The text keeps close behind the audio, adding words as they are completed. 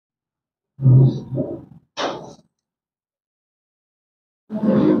நான்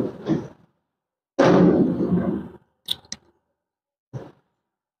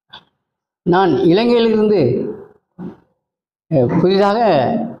இலங்கையிலிருந்து புதிதாக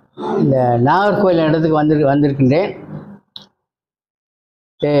இந்த நாகர்கோவில் இடத்துக்கு வந்திருக்கின்றேன்.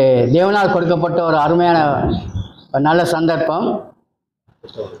 தேவனால் கொடுக்கப்பட்ட ஒரு அருமையான நல்ல சந்தர்ப்பம்.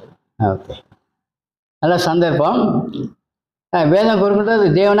 ஓகே, நல்ல சந்தர்ப்பம். வேதம் கொடுக்கின்றது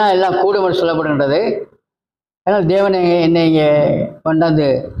தேவனா எல்லாம் கூடும் என்று சொல்லப்படுகின்றது. அதனால் தேவன் என்னை இங்கே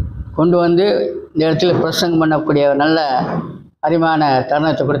கொண்டு வந்து இந்த இடத்துல பிரசங்கம் பண்ணக்கூடிய நல்ல அருமையான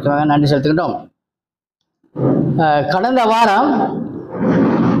தருணத்தை கொடுத்தவங்க நன்றி செலுத்துகின்றோம். கடந்த வாரம்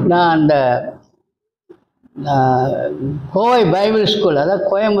நான் அந்த கோவை பைபிள் ஸ்கூல், அதாவது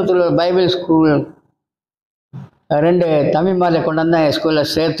கோயம்புத்தூர் பைபிள் ஸ்கூல் 2 தம்பிமாரை கொண்டு வந்த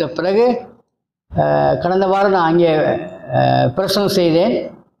ஸ்கூலில் சேர்த்த பிறகு கடந்த வாரம் நான் அங்கே பிரசங்கம் செய்தேன்.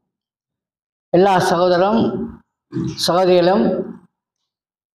 எல்லா சகோதரிகளும்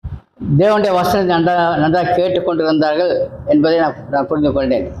தேவனுடைய வசனத்தை நன்றாக கேட்டுக்கொண்டிருந்தார்கள் என்பதை நான் புரிந்து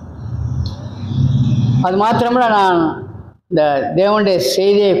கொண்டேன். அது மாத்திரமல்ல, நான் இந்த தேவனுடைய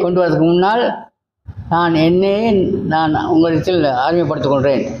செய்தியை கொண்டு வரதுக்கு முன்னால் நான் உங்களிடத்தில் அறிமுகப்படுத்திக்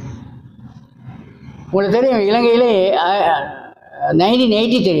கொள்கிறேன். உங்களுக்கு தெரியும், இலங்கையிலே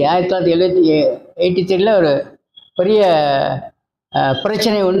 1983 ஒரு பெரிய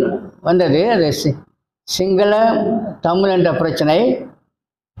பிரச்சனை வந்தது. அது சிங்கள தமிழ் என்ற பிரச்சனை.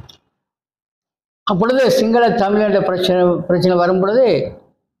 அப்பொழுது சிங்கள தமிழ் என்ற பிரச்சனை வரும் பொழுது,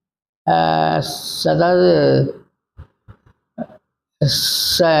 அதாவது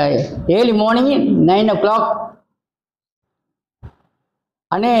ஏர்லி மார்னிங் 9 o'clock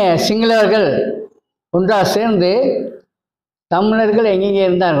சிங்களவர்கள் ஒன்றாக சேர்ந்து தமிழர்கள் எங்கெங்கே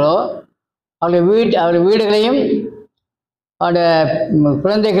இருந்தார்களோ அவருடைய வீடுகளையும் அவருடைய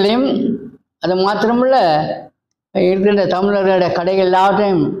குழந்தைகளையும், அது மாத்திரமல்ல இருக்கின்ற தமிழர்களுடைய கடைகள்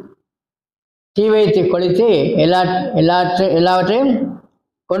எல்லாவற்றையும் தீ வைத்து கொளுத்தி எல்லாவற்றையும்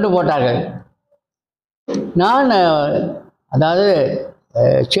கொண்டு போட்டார்கள். நான் அதாவது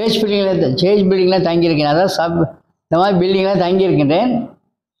சேர்ச் பில்டிங்கில் தங்கியிருக்கேன். அதாவது இந்த மாதிரி பில்டிங்கில் தங்கியிருக்கின்றேன்.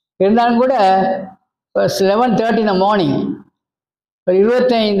 இருந்தாலும் கூட 11:30 in the morning ஒரு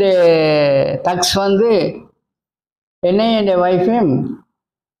 25 தக்ஸ் வந்து என்னையும் என் ஒய்ஃபையும்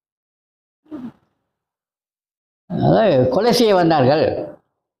அதாவது கொலை செய்ய வந்தார்கள்.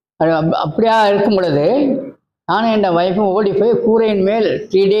 அப்படியா இருக்கும் பொழுது நானும் என் ஒய்ஃபும் ஓடி போய் கூரையின் மேல்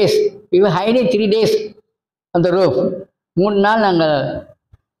 3 days ஹைடிங் 3 days அந்த ரூஃப் 3 நாள் நாங்கள்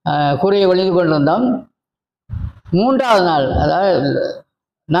கூரையை ஒளிந்து கொண்டிருந்தோம். 3ஆவது நாள், அதாவது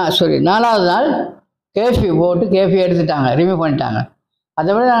 4ஆவது நாள் கேஃபி எடுத்துட்டாங்க, ரிமூவ் பண்ணிட்டாங்க.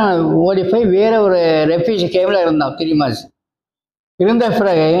 அதை விட நாங்கள் ஓடி போய் வேறு ஒரு ரெஃப்யூஜி கேம்பில் இருந்தோம் 3 months. இருந்த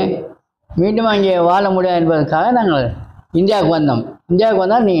பிறகு மீண்டும் அங்கே வாழ முடியாது என்பதற்காக நாங்கள் இந்தியாவுக்கு வந்தோம். இந்தியாவுக்கு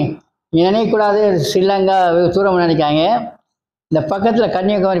வந்தால் நீங்கள் நினைக்கக்கூடாது ஸ்ரீலங்கா தூரம் நினைக்காங்க. இந்த பக்கத்தில்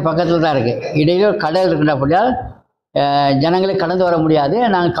கன்னியாகுமரி பக்கத்தில் தான் இருக்குது. இடையில ஒரு கடல் இருக்கின்ற அப்படியால் ஜனங்களை கடந்து வர முடியாது.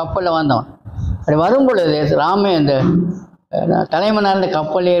 நாங்கள் கப்பலில் வந்தோம். அப்படி வரும் பொழுது இந்த தலைமன்னார்ந்த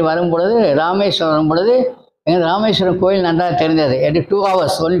கப்பலில் வரும் பொழுது ராமேஸ்வரம் வரும் பொழுது எங்கள் ராமேஸ்வரம் கோயில் நன்றாக தெரிந்தது. 2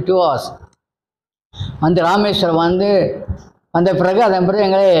 hours, only 2 hours. அந்த ராமேஸ்வரம் வந்த பிறகு அதன் பிறகு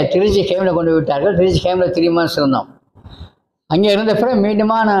எங்களை திருச்சி கேம்பில் கொண்டு விட்டார்கள். திருச்சி கேம்பில் 3 months இருந்தோம். அங்கே இருந்த பிறகு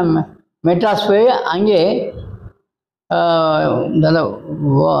மீண்டுமா நான் மெட்ராஸ் போய் அங்கே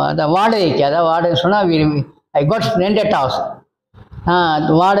அந்த வாடகைக்கு, அதாவது வாடகை சொன்னால் ஐ காட் ரெண்டட் ஹவுஸ்.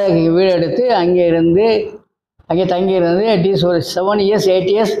 வாடகைக்கு வீடு எடுத்து அங்கே தங்கியிருந்து அட்லீஸ்ட் ஒரு 7 years 8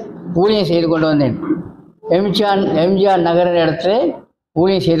 years ஊழியம் செய்து கொண்டு வந்தேன். எம்ஜிஆர் நகர இடத்துல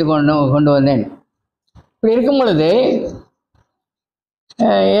ஊழியம் செய்து கொண்டு வந்தேன். இப்படி இருக்கும் பொழுது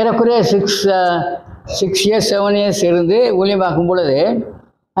ஏறக்குறைய 6 years 7 years இருந்து ஊழியம் பார்க்கும் பொழுது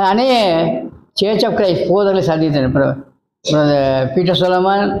அநேக சர்ச் ஆஃப் கிரைஸ்ட் போதர்களை சந்தித்தேன். Peter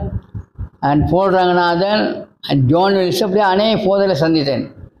Solomon and pole Ranganathan and John Wills, அப்படியே அநேக போதர்களை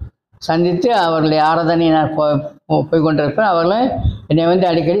சந்தித்து அவர்களை ஆராதனை நான் போய் கொண்டிருப்பேன். அவர்களும் என்னை வந்து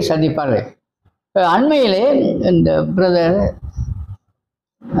அடிக்கடி சந்திப்பார்கள். அண்மையிலே இந்த பிரதர்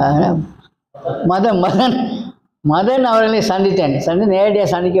மதன் அவர்களை சந்தித்தேன். நேரடியாக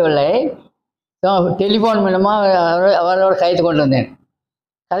சந்திக்கவில்லை, டெலிஃபோன் மூலமாக அவரோட கைத்து கொண்டு வந்தேன்.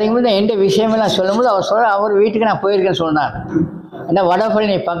 கதைக்கு முன்னாடி எந்த விஷயமெல்லாம் சொல்லும்போது அவர் வீட்டுக்கு நான் போயிருக்கேன்னு சொன்னார். ஏன்னா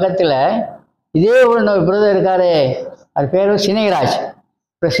வடபழனி பக்கத்தில் இதே ஒரு பிரதர் இருக்கார், அது பேர் சினேகராஜ்.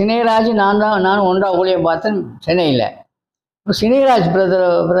 இப்போ சினேகராஜ் நானும் ஒன்றாக ஊழியம் பார்த்தேன் சென்னையில். இப்போ சினேகராஜ்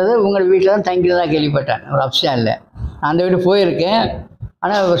பிரதர் உங்கள் வீட்டில் தான் தங்கிறதா கேள்விப்பட்டேன். ஒரு அப்சா இல்லை, நான் அந்த வீட்டு போயிருக்கேன்.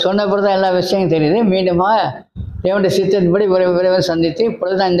 ஆனால் சொன்ன பிறகு தான் எல்லா விஷயமும் தெரியுது. மீண்டுமா தேவனுடைய சித்தத்தின்படி விரைவில் சந்தித்து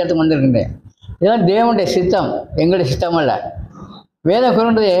இப்பொழுது தான் இந்த இடத்துக்கு வந்திருக்கின்றேன். இதெல்லாம் தேவனுடைய சித்தம், எங்களுடைய சித்தம் அல்ல. வேதம்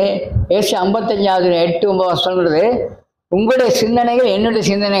கூறுகிறது, ஏசி 55:8-9 சொல்கிறது, உங்களுடைய சிந்தனைகள் என்னுடைய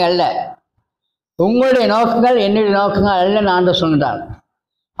சிந்தனைகள் அல்ல, உங்களுடைய நோக்கங்கள் என்னுடைய நோக்கங்கள் அல்ல ஆண்டு சொல்கிறார்.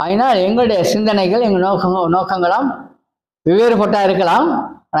 அதனால் எங்களுடைய சிந்தனைகள் எங்கள் நோக்கங்களாம் வெவ்வேறுபட்டாக இருக்கலாம்.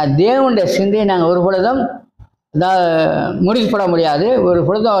 ஆனால் தேவனுடைய சிந்தையை நாங்கள் ஒரு பொழுதும் முறிப்பட முடியாது, ஒரு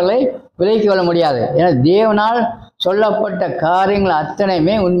பொழுதும் அவர்களை விலக்கிக் கொள்ள முடியாது. ஏன்னா தேவனால் சொல்லப்பட்ட காரியங்கள்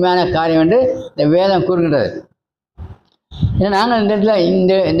அத்தனையுமே உண்மையான காரியம் என்று இந்த வேதம் கூறுகின்றது. ஏன்னா நாங்கள் இந்த இடத்துல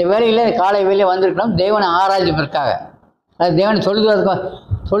இந்த வேலையில் காலை வேலையை வந்திருக்கிறோம் தேவனை ஆராய்ச்சிப்பதற்காக, அது தேவனை தொழுது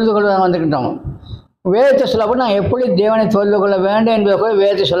கொள்வதாக வந்திருக்கின்றோம். வேதத்தை சொல்லப்பட்டு நாங்கள் எப்படி தேவனை தொழுது கொள்ள வேண்டும் என்பதை கூட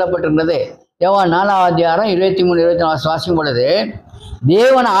வேதத்தை சொல்லப்பட்டிருக்கிறது. யோவான் 4:23-24 வாசிக்கும் பொழுது,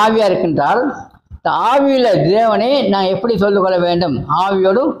 தேவன் ஆவியாக இருக்கின்றால் இந்த ஆவியில் தேவனை நான் எப்படி தொழுது கொள்ள வேண்டும்,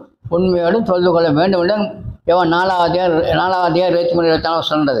 ஆவியோடும் உண்மையோடும் தொழுது கொள்ள வேண்டும் என்று யோவான் 4:23-24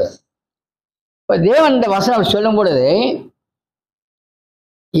 சொல்கிறது. இப்போ தேவன் இந்த வசனம் சொல்லும் பொழுது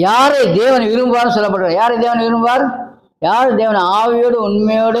யாரை தேவன் விரும்புவார்னு சொல்லப்படுறார். யாரை தேவன் விரும்புவார்? யார் தேவனை ஆவியோடு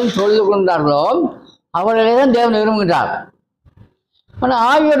உண்மையோடும் தொழுது கொண்டார்களோ அவர்களே தான் தேவன் விரும்புகின்றார். ஆனால்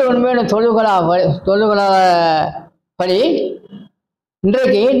ஆவியோடு உண்மையோடு தொழுகொள்ளபடி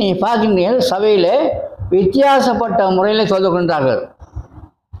இன்றைக்கு நீ பார்க்கின்றீர்கள், சபையில் வித்தியாசப்பட்ட முறையில் தொழுது கொண்டார்கள்.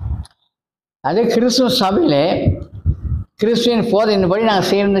 அது கிறிஸ்துவ சபையிலே கிறிஸ்துவின் போதையின்படி நாங்கள்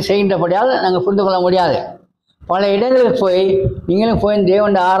செய்கின்றபடியால் நாங்கள் புரிந்து கொள்ள முடியாது. பல இடங்களுக்கு போய் நீங்களும் போய்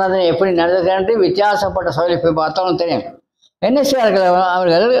தேவனுடைய ஆராதனை எப்படி நடந்துக்கிறது வித்தியாசப்பட்ட சபையில் போய் பார்த்தாலும் தெரியும். என்ன செய்வார்கள்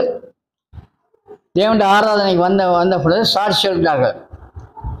அவர்கள்? தேவனுடைய ஆராதனைக்கு வந்த பொழுது சாட்சி சொல்கிறார்கள்.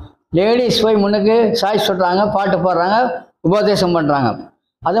 லேடிஸ் போய் முன்னுக்கு சாட்சி சொல்கிறாங்க, பாட்டு பாடுறாங்க, உபதேசம் பண்ணுறாங்க.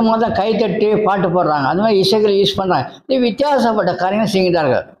 அது மாதிரி தான் கைத்தட்டி பாட்டு பாடுறாங்க, அது மாதிரி இசைகள் யூஸ் பண்ணுறாங்க. இது வித்தியாசப்பட்ட காரியங்கள்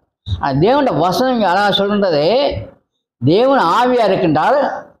செய்கிறார்கள். தேவனுடைய வசனம் இங்கே அழகாக சொல்கின்றது, தேவன் ஆவியாக இருக்கின்றால்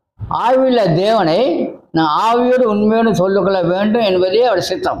ஆவியில் தேவனை நான் ஆவியோடு உண்மையோடு சொல்லிக்கொள்ள வேண்டும் என்பதே அவருடைய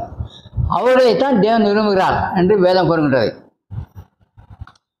சித்தம். அவர்களைத்தான் தேவன் விரும்புகிறார் என்று வேதம் கூறுகின்றது.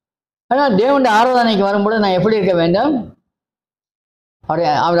 ஆனால் தேவனுடைய ஆராதனைக்கு வரும்பொழுது நான் எப்படி இருக்க வேண்டும்?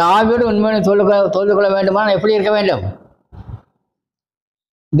 அவர் ஆவியோடு உண்மையோடு சொல்லிக் கொள்ள வேண்டுமா? நான் எப்படி இருக்க வேண்டும்?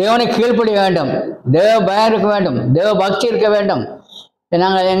 தேவனை கீழ்ப்படிய வேண்டும், தேவ பயம் இருக்க வேண்டும், தேவ பக்தி இருக்க வேண்டும்.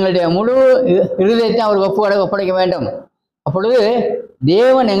 நாங்கள் எங்களுடைய முழு இருதயத்தை அவர் ஒப்படைக்க வேண்டும். அப்பொழுது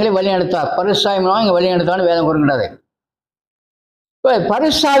தேவன் எங்களை வழி நடத்துவார். பரிசுத்தாவியாக எங்களை வழி நடத்துவான்னு வேதம் கூறுகின்றது. இப்போ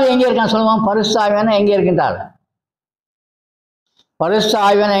பரிசுத்தாவி எங்கே இருக்கான்னு சொல்லுவோம். பரிசுத்தாவியான எங்கே இருக்கின்றார்?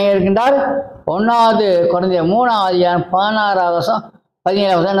 பரிசுத்தாவியான எங்கே இருக்கின்றார்? 1 Corinthians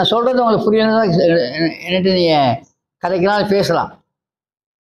 3:16-17. நான் சொல்கிறது உங்களுக்கு புரியலன்னா என்னட்டு நீங்கள் கதைக்கினாலும் பேசலாம்.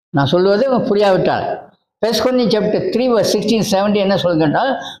 நான் சொல்வது உங்களுக்கு புரியாவிட்டால் 1 Corinthians chapter 3:16-17 என்ன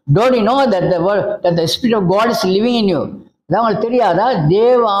சொல்லுங்கள்? Don't you know that the Spirit of God is living in you? அதான் உங்களுக்கு தெரியாதா?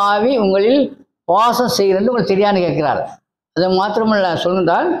 தேவ ஆவி உங்களில் வாசம் செய்கிறது உங்களுக்கு தெரியாதுன்னு கேட்கிறார். அது மாத்திரமல்ல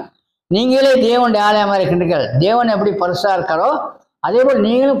சொல்கின்றால், நீங்களே தேவனுடைய ஆலயமாக இருக்கின்றீர்கள். தேவன் எப்படி பரிசுத்தா இருக்காரோ அதே போல்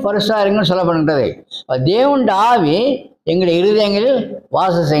நீங்களும் பரிசுத்தா இருங்கன்னு சொல்லப்படுகின்றது. தேவனுடைய ஆவி எங்களுடைய இருதயங்களில்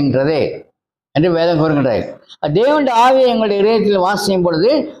வாசம் செய்கின்றது என்று வேதம் கூறுகின்றது. தேவனுடைய ஆவியை எங்களுடைய இதயத்தில் வாசம் செய்யும் பொழுது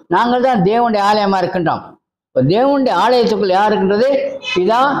நாங்கள் தான் தேவனுடைய ஆலயமாக இருக்கின்றோம். இப்போ தேவனுடைய ஆலயத்துக்குள் யார் இருக்கின்றது?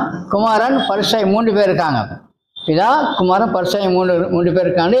 பிதா, குமாரன், பரிசுத்தாவி 3 பேர் இருக்காங்க. பிதா, குமாரன், பரிசுத்தாவி 3 பேர்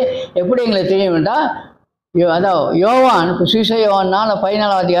இருக்காங்க. எப்படி எங்களுக்கு தெரியும் என்றால், அதான் யோவான் சுவிசேஷ யோவான்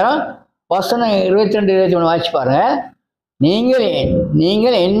 4:14 வசனம் 22-23 வாசிச்சு பாருங்க.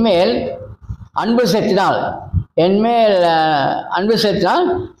 நீங்கள் என்மேல் அன்பு செலுத்தினால்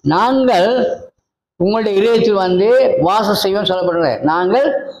நாங்கள் உங்களுடைய இதயத்தில் வந்து வாசம் செய்வோம் சொல்லப்படுகிறது. நாங்கள்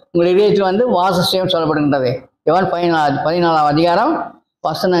உங்களுடைய இதயத்தில் வந்து வாசம் செய்வோம் சொல்லப்படுகின்றது. யோவான் 14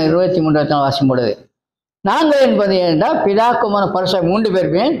 வசனம் 23-24 வாசிக்கும் பொழுது நாங்கள் என்பது என்றால் பிதா, குமாரன், பரிசுத்தாவி 3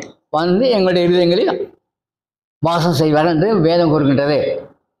 பேருமே வந்து எங்களுடைய இதயங்களில் வாசம் செய்வார் என்று வேதம் கூறுகின்றது.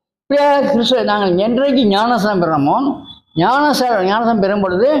 கிறிஸ்துவ நாங்கள் என்றைக்கு ஞானஸ்நானம் பெறுறோமோ, ஞானஸ்நானம் பெறும்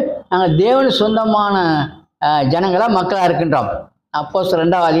பொழுது நாங்கள் தேவனுக்கு சொந்தமான ஜனங்களாக மக்களாக இருக்கின்றோம். அப்போஸ்தலர்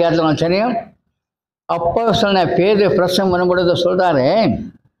 2 உங்களுக்கு தெரியும். அப்போஸ்தலன் பேதுரு பிரசங்கம் பண்ணும் பொழுது சொல்கிறாரு,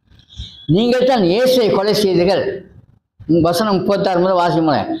 நீங்கள் தான் இயேசுவை கொலை செய்தீர்கள். வசனம் 36 முதல்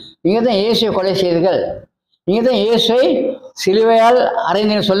வாசிக்கும். நீங்கள் தான் இயேசுவை கொலை செய்தீர்கள், நீங்கள் தான் இயேசுவை சிலுவையால்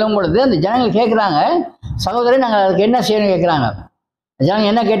அறைந்தீங்க சொல்லும் பொழுது அந்த ஜனங்கள் கேட்குறாங்க, சகோதரர் நாங்கள் அதுக்கு என்ன செய்யணும்னு கேட்குறாங்க.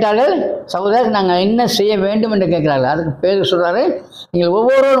 ஜனங்கள் என்ன கேட்டார்கள்? சகோதரர் நாங்கள் என்ன செய்ய வேண்டும் என்று கேட்குறார்கள். அதுக்கு பேர் சொல்கிறாரு, நீங்கள்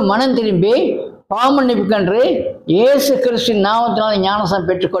ஒவ்வொருவரும் மனம் திரும்பி பாவமன்னிப்புக்கென்று இயேசு கிறிஸ்துவின் நாமத்தினால் ஞானஸ்நானம்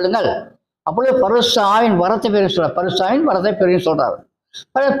பெற்றுக்கொள்ளுங்கள், அப்பொழுது பரிசுத்த ஆவியின் வரத்தை பெரிய சொல்கிறார். பரிசுத்த ஆவியின் வரத்தை பெரிய சொல்கிறார்.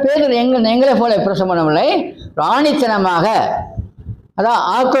 பேர் எங்களை போல பிரசவம் பண்ணவில்லை, ராணித்தனமாக அதான்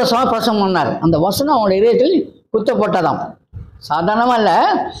ஆக்ரோஷமாக பிரசங்கம் பண்ணார். அந்த வசனம் அவங்களுடைய இதயத்தில் குத்தப்பட்டதாம். சாதாரணமாக இல்லை,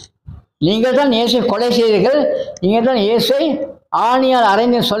 நீங்கள் தான் இயேசுவை கொலை செய்தீர்கள், நீங்கள் தான் இயேசுவை ஆணியால்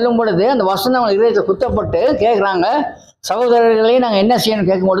அரைந்து சொல்லும் பொழுது அந்த வசனம் அவங்க இதயத்தில் குத்தப்பட்டு கேட்குறாங்க. சகோதரர்களையும் நாங்கள் என்ன செய்யணும்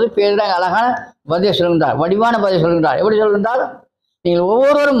கேட்கும்பொழுது பேர் அழகான பதிலை சொல்கின்றார், வடிவான பதிலை சொல்கின்றார். எப்படி சொல்கின்றார்? நீங்கள்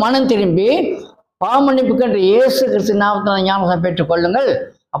ஒவ்வொருவரும் மனம் திரும்பி பாவமன்னிப்புக்கென்று இயேசு கிறிஸ்து நாமத்தில் ஞானஸ்நானம் பெற்றுக் கொள்ளுங்கள்,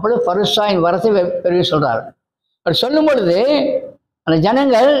 அப்பொழுது பரிசுத்தாவின் வரத்தை பெருகி சொல்கிறார். அப்படி சொல்லும் பொழுது அந்த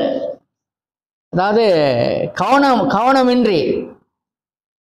ஜனங்கள், அதாவது கவனமின்றி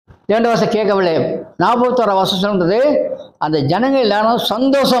தேவனுடைய வசனம் கேட்கவில்லை. 41 வசனம் சொல்றது, அந்த ஜனங்கள் எல்லாரும்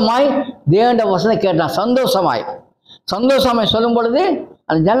சந்தோஷமாய் தேவனுடைய வசனத்தை கேட்டான். சந்தோஷமாய் சொல்லும் பொழுது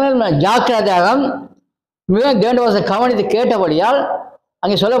அந்த ஜனங்கள் ஜாக்கிரதையாக மிக தேவனுடைய வசனம் கவனித்து கேட்டபடியால்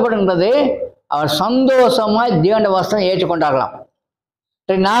அங்கே சொல்லப்படுகின்றது, அவர் சந்தோஷமாய் தேவனுடைய வசனம் ஏற்றுக்கொண்டார்களாம்.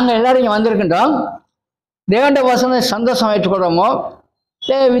 சரி, நாங்கள் எல்லாரும் இங்கே வந்திருக்கின்றோம், தேவனுடைய வசனத்தை சந்தோஷம் ஏற்றுக்கொள்கிறோமோ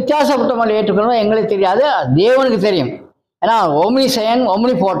வித்தியாசப்பட்ட மாதிரி ஏற்றுக்கொள்றோமோ எங்களுக்கு தெரியாது, தேவனுக்கு தெரியும். ஏன்னா ஒம்னிசயன்,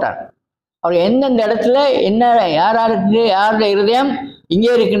 ஒம்னி போட்டார். அவர் எந்தெந்த இடத்துல என்ன யாருடைய இருதயம்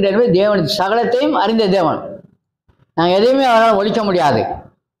இங்கே இருக்கின்ற என்பது தேவனுக்கு சகலத்தையும் அறிந்த தேவன். நாங்கள் எதையுமே அவரால் ஒழிக்க முடியாது.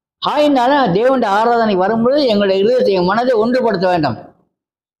 ஆயினால தேவனுடைய ஆராதனைக்கு வரும்பொழுது எங்களுடைய இருதயத்தை, எங்கள் மனதை ஒன்றுபடுத்த வேண்டும்.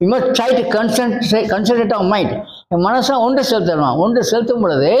 We must try to concentrate on mind. என் மனசை ஒன்று செலுத்தணும். ஒன்று செலுத்தும்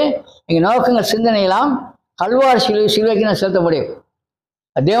பொழுது எங்கள் நோக்கங்கள் சிந்தனையெல்லாம் கல்வாரி சிலுவைக்கு நான் செலுத்த முடியும்.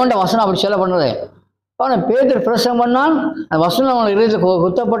 தேவனுடைய வசனம் அப்படி சொல்லப்படுறது. அவன் பேதர் பிரசங்கம் பண்ணான், அந்த வசனம் அவங்களுக்கு இருதயத்தில்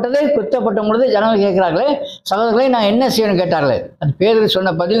குத்தப்பட்ட பொழுது ஜனங்கள் கேட்கிறார்களே, சகோதரர்களை நான் என்ன செய்யணும்னு கேட்டார்களே. அது பேதர்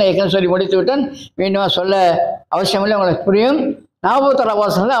சொன்ன பதில் நான் ஏற்கனவே சொல்லி முடித்து விட்டேன், மீண்டும் சொல்ல அவசியமில்லை, உங்களுக்கு புரியும். 41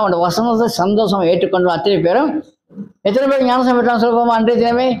 வசனத்தில் அவனோட வசனத்தை சந்தோஷம் ஏற்றுக்கொண்டு அத்தனை பேரும் எத்தனை பேர் ஞானஸ்நானம் பெற்றாங்க சொல்லுவோமா? அன்றைய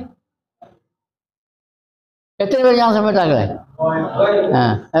தினமே எத்தனை பேர் ஞானஸ்நானம் பெற்றார்களே?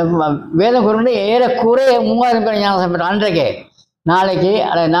 வேதம் குறிப்பிட்டு ஏறக்குறைய 3000 பேர் ஞானஸ்நானம் பெற்றாங்க அன்றைக்கே. நாளைக்கு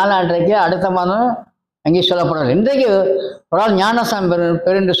அல்லது நாளன்றைக்கு அடுத்த மாதம் அங்கேயும் சொல்லப்படுறது. இன்றைக்கு ஒரு ஆள் ஞானஸ்நானம்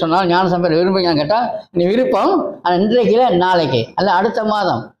பெரு சொன்னால் ஞானஸ்நானம் பெற விரும்புங்க கேட்டால் நீ விருப்பம், ஆனால் இன்றைக்கு நாளைக்கு அல்ல அடுத்த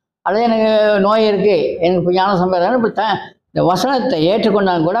மாதம், அல்லது எனக்கு நோய் இருக்குது எனக்கு ஞானஸ்நானம் பெற இப்படி இந்த வசனத்தை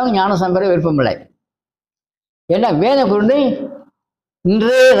ஏற்றுக்கொண்டாலும் கூட அவங்க ஞானஸ்நானம் பெற விருப்பமில்லை. ஏன்னா வேதம் குறித்து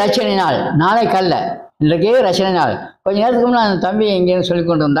இன்றே ரட்சணை நாள், நாளைக்கு அல்ல, இன்றைக்கே ரட்சணை நாள். கொஞ்ச நேரத்துக்கு முன்னாடி அந்த தம்பி எங்கேயும் சொல்லி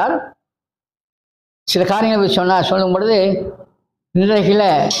கொண்டு வந்தார். சில காரியங்கள் சொல்லும் பொழுது இன்றைக்கில்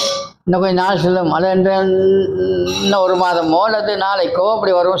இன்னும் கொஞ்சம் நாள் சொல்லும், அது இன்னும் ஒரு மாதமோ அல்லது நாளைக்கோ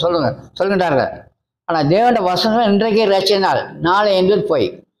அப்படி வருவோம் சொல்கின்றார்கள். ஆனால் தேவனுடைய வசனம் இன்றைக்கே ரட்சணை நாள், நாளை என்பது போய்.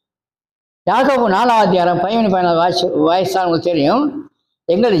 யாக்கோபு 4ஆம் அதிகாரம் 14 வாய்ஸ்தான் உங்களுக்கு தெரியும்.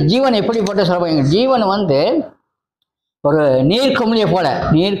 எங்கள் ஜீவன் எப்படிப்பட்ட சொல்லுவோம்? எங்கள் ஜீவன் ஒரு நீர்க்குமிழியை போல.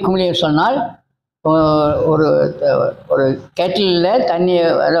 நீர்க்குமிழியை சொன்னால் ஒரு ஒரு கேட்டிலில் தண்ணியை,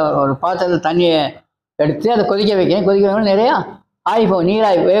 ஒரு பாத்திரத்தில் தண்ணியை எடுத்து அதை கொதிக்க வைக்கணும். நிறையா ஆகி போகும்,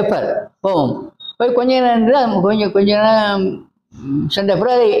 நீராய் வேப்பர் போகும். போய் கொஞ்ச நேரம் கொஞ்ச நேரம் சென்ற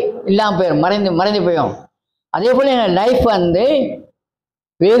பிறகு இல்லாமல் போயிடும், மறைந்து போயிடும். அதே போல் என் லைஃப்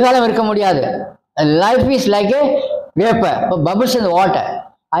வெகு காலம் இருக்க முடியாது. Life is like A vapour, bubbles இந்த வாட்டர்.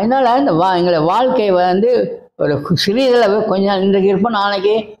 அதனால எங்களை வாழ்க்கை ஒரு சிறிதளவு கொஞ்ச நாள் இன்றைக்கு இருப்போம்,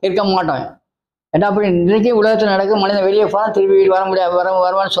 நாளைக்கு இருக்க மாட்டோம். ஏன்னா அப்படி இன்றைக்கு உலகத்தில் நடக்கும், மனிதன் வெளியே போனால் திருப்பி வீடு வர முடியாது,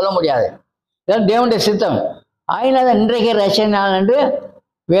 வருவான்னு சொல்ல முடியாது. இதெல்லாம் தேவனுடைய சித்தம். அதனால இன்றைக்கே ரட்சணை நாள் என்று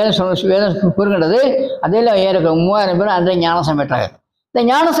வேதம் கூறுகின்றது. அதில் ஏறக்குறைய 3000 பேர் அன்றைக்கு ஞானஸ்நானம் பெற்றாங்க. இந்த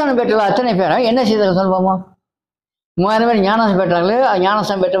ஞானஸ்நானம் பெற்றவர்கள் அத்தனை பேரும் என்ன செய்தார்கள் சொல்லுவோமா? 3000 பேர் ஞானஸ்நானம் பெற்றார்கள்.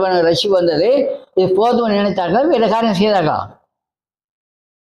 ஞானஸ்நானம் பெற்றவர்கள் ரட்சிப்பு வந்தது. இது போதும் நினைத்தார்கள், வேறு காரியம் செய்தார்கள்.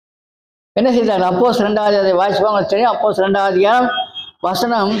 என்ன செய்தார்கள்? அப்போஸ் 2ஆவது வாய்ஸ் உங்களுக்கு தெரியும். அப்போஸ் 2ஆவது அதிகாரம்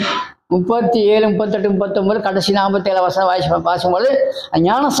வசனம் 37, 38, 39 கடைசி 47 வசனம் வாசிக்கும்போது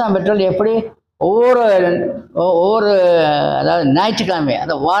ஞானஸ்நானம் பெற்றவர்கள் எப்படி ஒவ்வொரு அதாவது ஞாயிற்றுக்கிழமை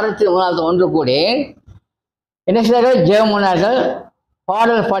அந்த வாரத்தில் 1 ஒன்று கூடி என்ன செய்தார்கள்? ஜெபம் பண்ணார்கள்,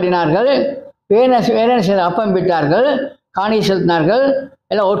 பாடல் பாடினார்கள், வேற செய்த அப்பம் விட்டார்கள், காணி செலுத்தினார்கள்.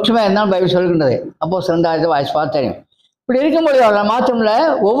 எல்லாம் ஒற்றுமையாக இருந்தாலும் பைபிள் சொல்கின்றது. அப்போஸ் 2ஆவது வாய்ஸ் பார்த்தேன். இப்படி இருக்கும்போது அவர்கள் மாத்திரமில்லை,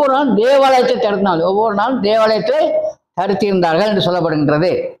 ஒவ்வொரு நாளும் தேவாலயத்தை தடுத்தினார்கள், ஒவ்வொரு நாளும் தேவாலயத்தை தடுத்திருந்தார்கள் என்று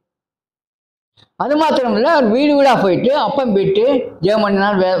சொல்லப்படுகின்றது. அது மாத்திரம் இல்லை, அவர் வீடு வீடாக போயிட்டு அப்பம் விட்டு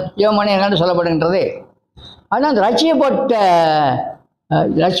ஜெபமணினான்னு சொல்லப்படுகின்றது. ஆனால் அந்த ரட்சிக்கப்பட்ட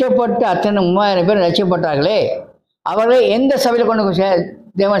அத்தனை 3000 பேர் ரட்சிக்கப்பட்டார்களே, அவர்களை எந்த சபையில் கொண்டு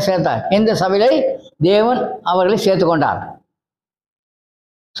தேவன் சேர்த்தார்? எந்த சபையிலே தேவன் அவர்களை சேர்த்து கொண்டார்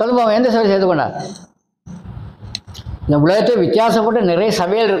சொல்லுவோம்? எந்த சபையை சேர்த்து கொண்டார்? இந்த உலகத்தில் வித்தியாசப்பட்ட நிறைய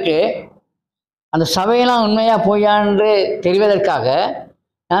சபைகள் இருக்கு. அந்த சபையெல்லாம் உண்மையாக பொய்யான்று தெரிவதற்காக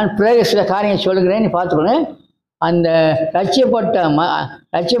நான் பிறகு சில காரியங்கள் சொல்லுகிறேன், நீ பார்த்துக்கணும். அந்த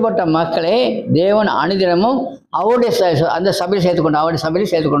ரட்சிக்கப்பட்ட மக்களை தேவன் அனுதினமும் அவருடைய அந்த சபையில் சேர்த்துக்கொண்டு அவருடைய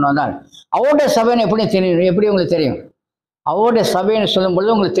சபையில் சேர்த்துக்கொண்டு வந்தார். அவருடைய சபைன்னு எப்படி தெரியும்? எப்படி உங்களுக்கு தெரியும்? அவருடைய சபைன்னு சொல்லும்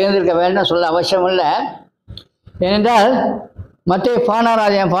பொழுது உங்களுக்கு தேர்ந்தெடுக்க வேண்டாம் சொல்ல அவசியம் இல்லை. ஏனென்றால் மத்திய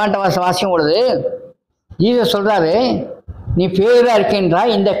 16 வாசிக்கும் பொழுது ஜீசஸ் சொல்றாரு, நீ பேரா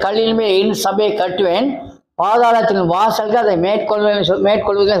இருக்கின்றாய், இந்த கல்லின் மேல் என் சபையை கட்டுவேன், பாதாளத்தின் வாசல்கள் அதை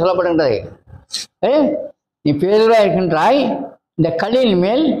மேற்கொள்வதில் சொல்லப்படுகின்றது. நீ பேரா இருக்கின்றாய், இந்த கல்லின்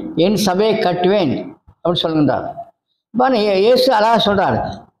மேல் என் சபையை கட்டுவேன் அப்படின்னு சொல்கின்றார். இயேசு அழகா சொல்றாரு,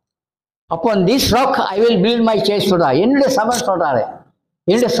 அப்போ this rock I will build my search சொல்றாரு. என்னுடைய சபைன்னு சொல்றாரு.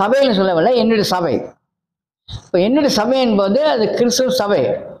 என்னுடைய சபைன்னு சொல்லவில்லை, என்னுடைய சபை. இப்போ என்னுடைய சபை என்பது அது கிறிஸ்துவ சபை.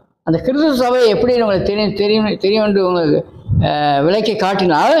 அந்த கிறிஸ்துவ சபை எப்படி உங்களுக்கு தெரியும் என்று உங்களுக்கு விளக்கி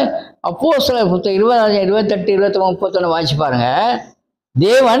காட்டினால், அப்போஸ்தலர் புத்தகம் 20, 28, 29, 31 வாசிச்சு பாருங்க.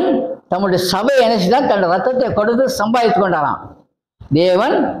 தேவன் தம்முடைய சபை தான் தன் ரத்தத்தை கொடுத்து சம்பாதித்து கொண்டாராம்.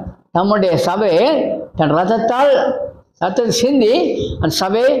 தேவன் தம்முடைய சபையை தன் ரத்தத்தை சிந்தி அந்த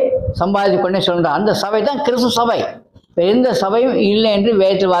சபையை சம்பாதித்து கொண்டே சொல்கிறார். அந்த சபை தான் கிறிஸ்துவ சபை. இப்போ எந்த சபையும் இல்லை என்று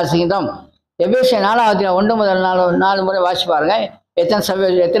வேதத்தில் வாசிக்கின்றோம். எபேசியர் 4 1 முதல் 4 முறை வாசி பாருங்க. எத்தனை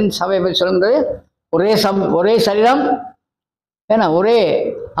சபை பற்றி சொல்லுங்கிறது? ஒரே சரீரம், ஏன்னா ஒரே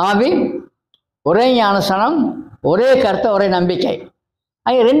ஆவி, ஒரே ஞானஸ்நானம், ஒரே கருத்தை, ஒரே நம்பிக்கை.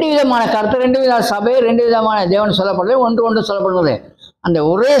 அங்கே 2 விதமான கருத்து, 2 விதமான சபை, 2 விதமான தேவன் சொல்லப்படுது, ஒன்று சொல்லப்படுவது. அந்த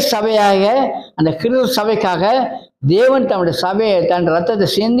ஒரே சபையாக அந்த கிறிஸ்துவ சபைக்காக தேவன் தன்னுடைய சபையை தன் ரத்தத்தை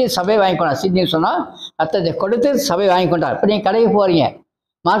சிந்தி சபை வாங்கி கொண்டார். சிந்தின்னு சொன்னால் ரத்தத்தை கொடுத்து சபை வாங்கி கொண்டார். இப்போ நீங்கள் கடைக்கு போகிறீங்க,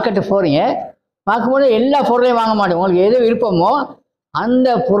 மார்க்கெட்டுக்கு போகிறீங்க, பார்க்கும்போது எல்லா பொருளையும் வாங்க மாட்டீங்க. உங்களுக்கு எது விருப்பமோ அந்த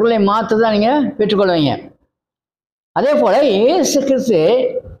பொருளை மாற்ற தான் நீங்கள் பெற்றுக்கொள்வீங்க. அதே போல் இயேசு கிறிஸ்து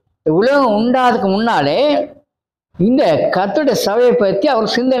உலகம் உண்டாததுக்கு முன்னாலே இந்த கர்த்தருடைய சபையை பற்றி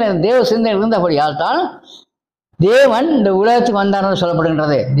அவர் சிந்தனை, தேவ சிந்தனை இருந்தபடியால் தான் தேவன் இந்த உலகத்துக்கு வந்தார்னு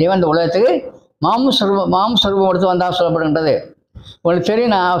சொல்லப்படுகின்றது. தேவன் இந்த உலகத்துக்கு மாம்சரூபம் எடுத்து வந்தால் சொல்லப்படுகின்றது. உங்களுக்கு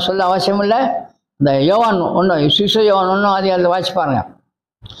தெரியும், நான் சொல்ல அவசியம் இல்லை. இந்த யோவான் 1 சிசு யோவான் 1 அதிகாரத்தில் வாசிச்சு பாருங்க.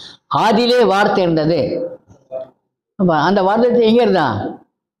 ஆதியிலே வார்த்தை இருந்தது. அந்த வார்த்தை எங்கே இருந்தான்?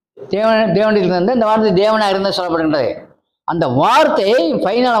 தேவனில் இருந்த இந்த வார்த்தை தேவனாக இருந்தால் சொல்லப்படுகின்றது. அந்த வார்த்தை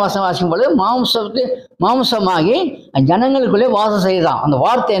 14 வசனம் வாசிக்கும் பொழுது மாம்சமாகி ஜனங்களுக்குள்ளே வாசம் செய்தான். அந்த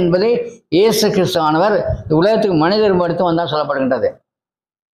வார்த்தை என்பது இயேசு கிறிஸ்துவானவர் இந்த உலகத்துக்கு மனிதர் எடுத்து வந்தால் சொல்லப்படுகின்றது.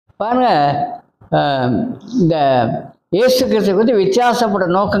 பாருங்க, இந்த இயேசு கிறிஸ்து குறித்து வித்தியாசப்பட்ட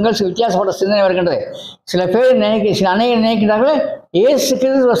நோக்கங்கள், வித்தியாசப்பட்ட சிந்தனை வருகின்றது. சில அநேகர் நினைக்கிறார்கள் இயேசு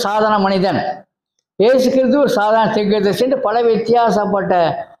கிறிஸ்து ஒரு சாதாரண மனிதன், இயேசு கிறிஸ்து ஒரு சாதாரண தீர்க்கதரிசி என்று பல வித்தியாசப்பட்ட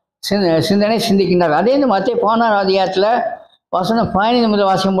சிந்தனை சிந்திக்கின்றார்கள். அதே இந்த மத்திய 16 அதிகாரத்தில் வசனம் 15 முதல்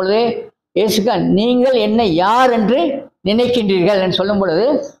வாசிக்கும் பொழுது இயேசுக்கா நீங்கள் என்னை யார் என்று நினைக்கின்றீர்கள் என்று சொல்லும் பொழுது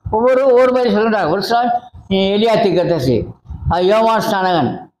ஒவ்வொரு மாதிரி சொல்கின்றார். ஒரு சார் எலியா தீர்க்கதரிசி, யோவான்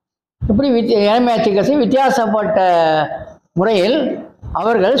ஸ்நானகன், இப்படி எரேமியா தீர்க்கதரிசி வித்தியாசப்பட்ட முறையில்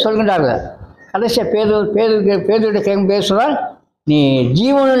அவர்கள் சொல்கின்றார்கள். கடைசியாக பேதுருடைய கேட்கும் பேசுகிறார், நீ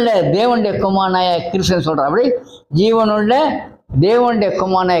ஜீவனுள்ள தேவனுடைய குமாரனாய கிறிஸ்துன்னு சொல்கிறார். அப்படி ஜீவனுள்ள தேவனுடைய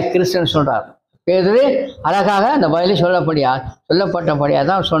குமாரனாய கிறிஸ்துன்னு சொல்கிறார். பேதுரு அழகாக அந்த பதிலை சொல்லப்பட்டபடியாக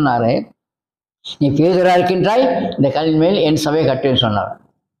தான் சொன்னார். நீ பேதுரா இருக்கின்றாய், இந்த கல்லின் மேல் என் சபையை கட்டுன்னு சொன்னார்.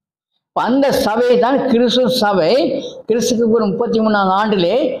 அந்த சபை தான் கிறிஸ்துவ சபை. கிறிஸ்துக்கு ஒரு 33ஆம்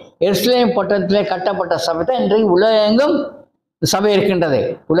ஆண்டிலே எருசலேம் பட்டணத்திலே கட்டப்பட்ட சபை தான் இன்றைக்கு உலகெங்கும் சபை இருக்கின்றது.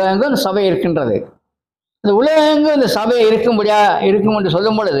 உலகெங்கும் சபை இருக்கின்றது. இந்த உலகெங்கும் இந்த சபை இருக்கும் என்று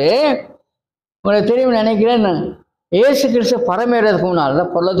சொல்லும் பொழுது உங்களுக்கு தெரியும் நினைக்கிறேன், இயேசு கிறிஸ்து பரமேறதுக்கு முன்னால்,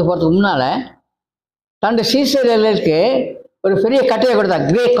 பொருளத்துக்கு போகிறதுக்கு முன்னால் தன்னுடைய சீசர்களுக்கு ஒரு பெரிய கட்டளை கொடுத்தார்.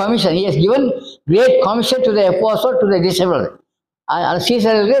 Great commission. He has given great commission to the apostle, to the disciples. அந்த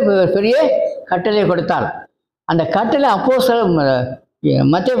சீசர்களுக்கு பெரிய கட்டளை கொடுத்தார். அந்த கட்டளை அப்போஸ்தலர்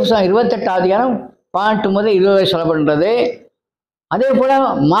மத்தேயு புத்தகம் 28 அதிகாரம் 18 முதல் 20 சொல்லப்படுகின்றது. அதே போல்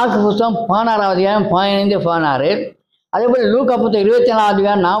மார்க் புத்தகம் 16 அதிகாரம் 15, 16. அதே போல் லூக்கா புத்தகம் 24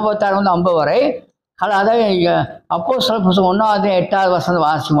 அதிகாரம் 46 முதல் 50 வரை. அதாவது அப்போஸ்தலர் புத்தகம் 1 8 வசனம்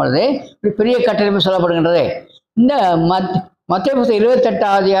வாசிக்கும் பொழுது இப்படி பெரிய கட்டளை சொல்லப்படுகின்றது. இந்த மத்தேயு புத்தகம் 28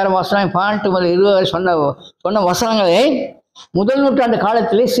 அதிகாரம் வசனம் 18 முதல் 20 வரை சொன்ன வசனங்களை முதல் நூற்றாண்டு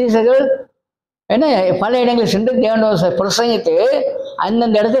காலத்திலே சீசர்கள் பல இடங்களில் சென்று தேவனுடைய பிரசங்கித்து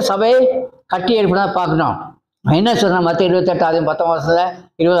அந்தந்த இடத்துல சபையை கட்டி எழுப்பினா பார்க்கணும். என்ன சொன்னார்? மத்திய 28 19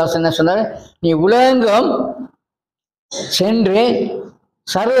 20 வருஷம் என்ன சொன்னார்? நீ உலகெங்கும் சென்று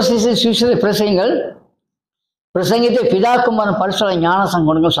சர்வ சிசுவை பிரசங்கித்து பிதாக்குமாரன் பரிசுத்த ஞானசம்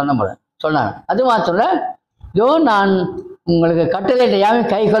கொடுங்க சொன்னார். அது மாத்திரம் இதோ நான் உங்களுக்கு கட்டளையிட்ட யாமே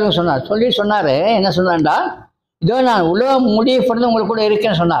கை கொள்ளுங்க சொன்னார். என்ன சொன்னார்டா? இதோ நான் உலகம் முடிய பிறந்து உங்களுக்கு கூட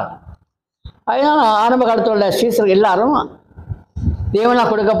இருக்கேன்னு சொன்னார். அதனால் ஆரம்ப காலத்தில் உள்ள சீசர்கள் எல்லாரும் தேவனால்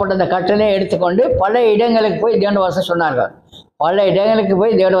கொடுக்கப்பட்ட அந்த கட்டளையை எடுத்துக்கொண்டு பல இடங்களுக்கு போய் தேவனுடைய வசனம் சொன்னார்கள். பல இடங்களுக்கு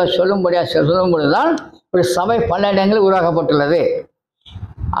போய் தேவனுடைய வசனம் சொல்லும் பொழுது தான் ஒரு சபை பல இடங்களில் உருவாக்கப்பட்டுள்ளது.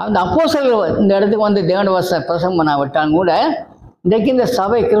 அந்த அப்போஸ்தலர்கள் இந்த இடத்துக்கு வந்து தேவனுடைய வசனம் பிரசங்கம் பண்ண விட்டாலும் கூட இன்றைக்கு இந்த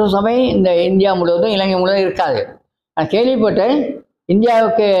சபை கிறிஸ்துவ சபை இந்த இந்தியா முழுவதும் இலங்கை முழுவதும் இருக்காது. நான் கேள்விப்பட்டேன்,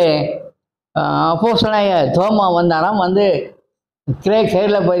 இந்தியாவுக்கு அப்போஸ்தலனாகிய தோமா வந்தாராம், வந்து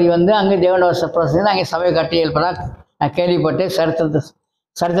கேரள பகுதி வந்து அங்கே தேவனுடைய வசனம் பிரசங்கம் அங்கே சபை கட்டி எழுப்பலாம் நான் கேள்விப்பட்டேன்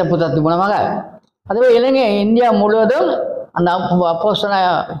சரித்திர புத்தகத்தின் மூலமாக. அதுவே இலங்கை இந்தியா முழுவதும் அந்த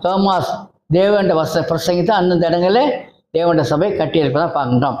அப்போஸ்தலனாகிய தோமாஸ் தேவனுடைய வசனம் பிரசங்கித்து அந்தந்த இடங்களில் தேவனுடைய சபை கட்டி எழுப்பதான்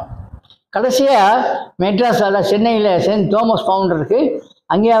பார்க்கின்றோம். கடைசியாக மெட்ராஸில் சென்னையில் சென்ட் தோமஸ் ஃபவுண்டருக்கு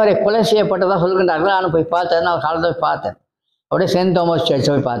அங்கே அவரை கொலை செய்யப்பட்டதாக சொல்கின்றார்கள். நானும் போய் பார்த்தேன், நான் காலத்தை போய் பார்த்தேன், அப்படியே சென்ட் தோமஸ்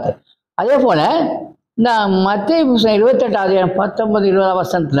சர்ச்சை போய் பார்த்தேன். அதே போல் இந்த மத்தேயு புத்தகம் 28 19 20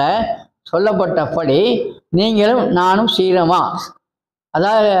 வசனத்தில் சொல்லப்பட்டபடி நீங்களும் நானும் சீக்கிரமா,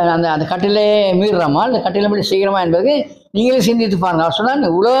 அதாவது அந்த அந்த கட்டிலே மீறுறோமா அந்த கட்டிலே படி சீக்கிரமா என்பது நீங்களே சிந்தித்து பாருங்க. அவர்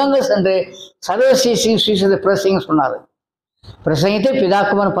சொன்னார், உலகங்கள் சென்று சர்வ பிரசங்க சொன்னார். பிரசங்கத்தை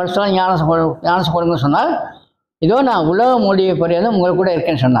பிதாக்குமார் பரிசுத்தவான் ஞானசம் கொடுங்கன்னு சொன்னார். இதோ நான் உலகம் மொழியை பரியாத உங்களுக்கு கூட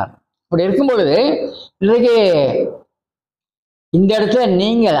இருக்கேன்னு சொன்னார். அப்படி இருக்கும் பொழுது இன்றைக்கு இந்த இடத்துல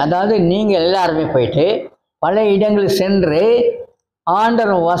நீங்கள், அதாவது நீங்கள் எல்லாருமே போயிட்டு பல இடங்களுக்கு சென்று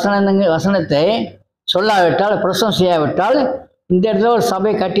ஆண்டவர் வசனத்தை சொல்லாவிட்டால் பிரசவம் செய்யாவிட்டால் இந்த இடத்துல ஒரு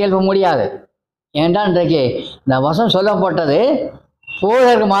சபை கட்டி எழுப்ப முடியாது. ஏன்டா இன்றைக்கு இந்த வசனம் சொல்லப்பட்டது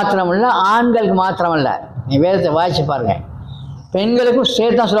போதருக்கு மாத்திரமல்ல, ஆண்களுக்கு மாத்திரமல்ல. நீ வேதத்தை வாய்ச்சி பாருங்க, பெண்களுக்கும்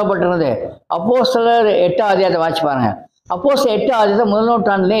சேர்த்து தான் சொல்லப்பட்டிருந்தது. அப்போஸ்தலர் 8ஆம் அதிகாரத்தை வாய்ச்சி பாருங்க. அப்போஸ்தலர் 8ஆம் அதிகாரத்தை 1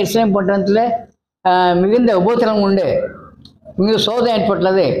 நூற்றாண்டிலே இஸ்ரேல் பட்டணத்தில் மிகுந்த உபத்திரம் உண்டு, மிகுந்த சோதனை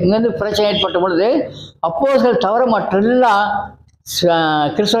ஏற்பட்டுள்ளது, மிகுந்த பிரச்சனை ஏற்பட்ட பொழுது அப்போஸ்தலர் தவிர மற்றெல்லாம்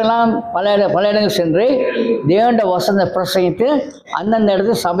கிறிஸ்தவர்களாம் பல இடங்கள் சென்று தேவனுடைய வசனத்தை பிரசங்கித்து அந்தந்த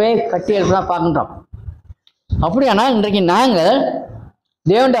இடத்துல சபையை கட்டி எழுப்பதான் பார்க்கின்றோம். அப்படியானால் இன்றைக்கு நாங்கள்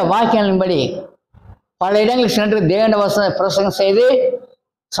தேவனுடைய வாக்கியங்களின்படி பல இடங்களுக்கு சென்று தேவனுடைய வசனத்தை பிரசங்கம் செய்து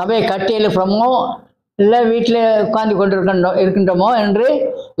சபையை கட்டி எழுப்புறோமோ இல்லை வீட்டில் உட்கார்ந்து கொண்டு இருக்கின்றோமோ என்று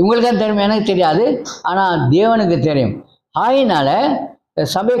உங்களுக்கு தெரியும், எனக்கு தெரியாது, ஆனால் தேவனுக்கு தெரியும். ஆகையினால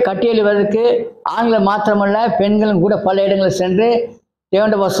சபையை கட்டி எழுவதற்கு ஆண்கள் மாத்திரமல்ல பெண்களும் கூட பல இடங்களில் சென்று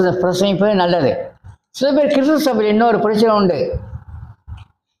தேவனுடைய வசனத்தை பிரசங்கிப்பது நல்லது. சில பேர் கிறிஸ்துவ சபையில் இன்னொரு பிரச்சனை உண்டு.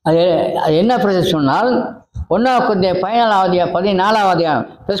 அது என்ன பிரச்சனை சொன்னால் 1 Corinthians 14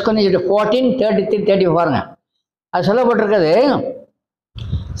 ப்ளஸ் கொஞ்சம் 14 33 30 பாருங்க. அது சொல்லப்பட்டிருக்கிறது,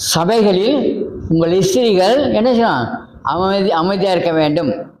 சபைகளில் உங்கள் ஸ்திரீகள் என்ன செய்யணும், அமைதியாக இருக்க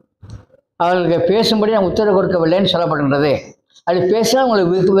வேண்டும், அவர்களுக்கு பேசும்படி நான் உத்தரவு கொடுக்கவில்லைன்னு சொல்லப்படுகின்றது. அப்படி பேசினா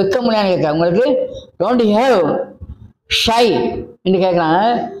உங்களுக்கு வெக்க முடியாது கேட்க, உங்களுக்கு டோன்ட் ஹேவ் ஷை என்று கேட்குறாங்க.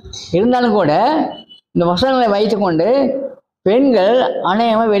 இருந்தாலும் கூட இந்த வசனங்களை வைத்துக்கொண்டு பெண்கள்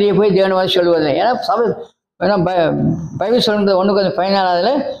அநேகமாக வெளியே போய் தேவனுடைய சொல்லுவதில்லை. ஏன்னா சபை பைபிள் சொல்கிறது 1 Corinthians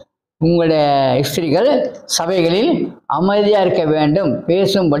 14 உங்களுடைய ஸ்திரீகள் சபைகளில் அமைதியாக இருக்க வேண்டும்,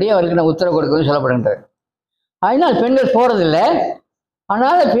 பேசும்படி அவருக்கு நான் உத்தரவு கொடுக்கணும்னு சொல்லப்படுகின்றது. அதனால் பெண்கள் போகிறதில்லை.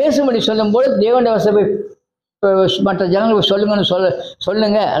 ஆனால் பேசும்படி சொல்லும்போது தேவனுடைய சபை மற்ற ஜனங்களுக்கு சொல்லுங்கன்னு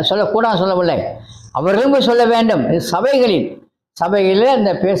சொல்லுங்க, சொல்லக்கூடாது சொல்லவில்லை, அவர்களும் போய் சொல்ல வேண்டும். இது சபைகளில்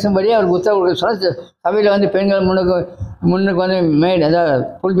அந்த பேசும்படி அவருக்கு உத்தரவு சொல்ல, சபையில் வந்து பெண்கள் முன்னுக்கு வந்து அதாவது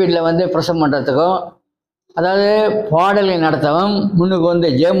புல்பீட்டில் வந்து பிரசவம் பண்ணுறதுக்கும், அதாவது பாடல்களை நடத்தவும், முன்னுக்கு வந்து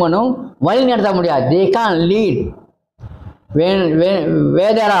ஜெர்மனும் வழி நடத்த முடியாது. தே Khan lead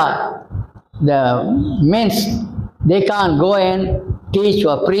வேதரா the means they Khan go and teach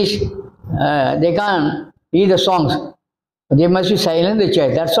R preach, they Khan lead the songs, they must be silent in the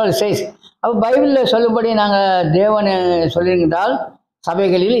church. That's all it says. அப்போ பைபிளில் சொல்லும்படி நாங்கள் தேவன் சொல்லியிருந்தால்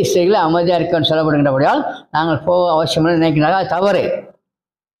சபைகளில் ஸ்திரீகளை அமைதியாக இருக்கன்னு சொல்லப்படுகின்றபடியால் நாங்கள் போக அவசியமாக நினைக்கிறாங்க. அது தவறு.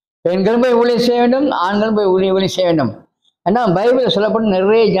 பெண்களும் போய் ஊழியம் செய்ய வேண்டும், ஆண்களும் போய் ஊழியம் செய்ய வேண்டும். ஏன்னா பைபிளில் சொல்லப்படும்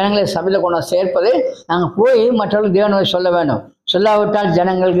நிறைய ஜனங்களை சபையில் கொண்டு சேர்ப்பது, நாங்கள் போய் மற்றவர்களுக்கு தேவனை சொல்ல வேண்டும். சொல்லாவிட்டால்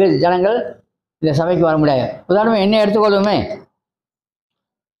ஜனங்கள் இந்த சபைக்கு வர முடியாது. உதாரணமாக என்ன எடுத்துக்கொள்ளுமே,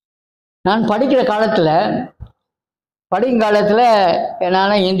 நான் படிக்கும் காலத்தில்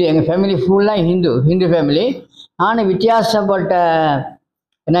நான் ஹிந்து, எங்கள் ஃபேமிலி ஃபுல்லாக ஹிந்து ஃபேமிலி. நான் வித்தியாசப்பட்ட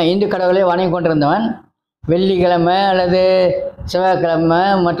இந்து கடவுளை வணங்கி கொண்டிருந்தவன். வெள்ளிக்கிழமை அல்லது செவ்வாய்க்கிழமை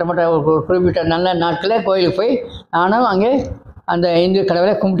மற்ற குறிப்பிட்ட நல்ல நாட்களில் கோயிலுக்கு போய் நானும் அங்கே அந்த இந்து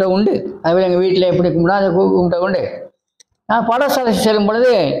கடவுளை கும்பிட்ட உண்டு. அதுபோல் எங்கள் வீட்டில் எப்படி கும்பிட்டா அதை கும்பிட்ட உண்டு. நான் பாடசாலை செல்லும்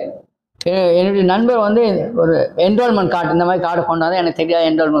பொழுது என்னுடைய நண்பர் வந்து ஒரு என்ரோல்மெண்ட் கார்டு, இந்த மாதிரி கார்டு கொண்டாந்து, எனக்கு தெரியாத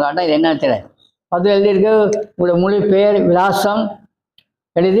என்ரோல்மெண்ட் கார்டு இது என்னன்னு தெரியாது. அது எழுதியிருக்கு, உங்களோட முழு பேர் விலாசம்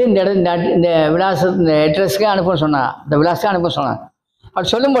எழுதி இந்த விலாசம் இந்த அட்ரஸ்க்கு அனுப்ப சொன்னான், இந்த விலாசத்துக்கு அனுப்ப சொன்னான். அப்படி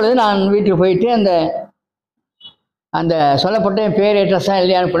சொல்லும் பொழுது நான் வீட்டுக்கு போயிட்டு அந்த அந்த சொல்லப்பட்ட பேர் அட்ரஸ்லாம்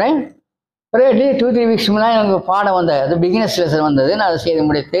எழுதி அனுப்புனேன். பிறகு 2-3 வீக்ஸ் முன்னாடி எனக்கு பாடம் வந்தது, அது பிகினர்ஸ் லெசன் வந்தது. நான் அதை செய்து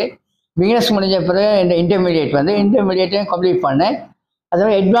முடித்து பிகினர்ஸ் முடிஞ்ச பிறகு இந்த இன்டர்மீடியேட் வந்து இன்டர்மீடியேட்டையும் கம்ப்ளீட் பண்ணேன்.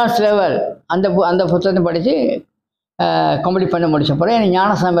 அதுவும் அட்வான்ஸ் லெவல் அந்த புத்தகத்தை படித்து கம்ப்ளீட் பண்ண முடிச்ச பிறகு எனக்கு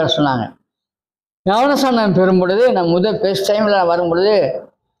ஞானஸ்நானம் பெற சொன்னாங்க. ஞானஸ்நானம் பெறும் பொழுது நான் ஃபர்ஸ்ட் டைமில் வரும் பொழுது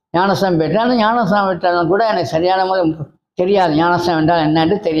ஞானஸ்நானம் பெற்றேன். ஆனால் ஞானஸ்நானம் பெற்றாலும் கூட எனக்கு சரியான முறை தெரியாது. ஞானஸ்நானம் என்றால்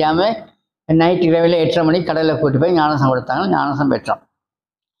என்னன்னு தெரியாமல் நைட்டு இரவில் 8:30 மணிக்கு கடலில் கூட்டி போய் ஞானஸ்நானம் கொடுத்தாங்க. ஞானஸ்நானம் பெற்றோம்.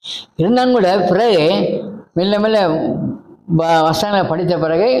 இருந்தாலும் கூட பிறகு மெல்ல மெல்ல வசனங்களை படித்த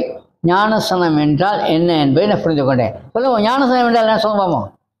பிறகு ஞானஸ்நானம் என்றால் என்ன என்பதை நான் புரிந்து கொண்டேன். சொல்லுவோம், ஞானஸ்நானம் என்றால் என்ன சொல்லுவோம்?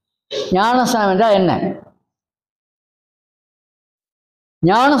 ஞானஸ்நானம் என்றால் என்ன?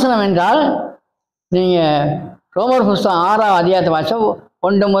 ஞானஸ்நானம் என்றால் நீங்கள் ரோமர் புஸ்தகம் 6ஆம் அதிகாரத்தை வாசிச்சா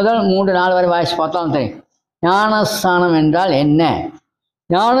 1 முதல் 3-4 வரை வாசித்து பார்த்தாலும் தெரியும். ஞானஸ்நானம் என்றால் என்ன?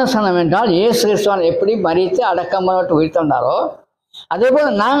 ஞானஸ்நானம் என்றால் இயேசு கிறிஸ்துவான் எப்படி மரித்து அடக்கம் பண்ணப்பட்டு உயிர்த்தெழுந்தாரோ அதே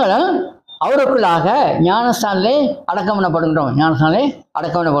போல் நாங்களும் அவருக்குள்ளாக ஞானஸ்தானிலே அடக்கம் பண்ணப்படுகின்றோம். ஞானஸ்தானிலே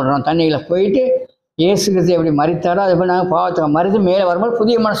அடக்கம் பண்ணப்படுறோம். தண்ணியில் போயிட்டு இயேசு கிறிஸ்து எப்படி மரித்தாரோ அதே போல் நாங்கள் பாவத்தை மறித்து மேலே வரும்போது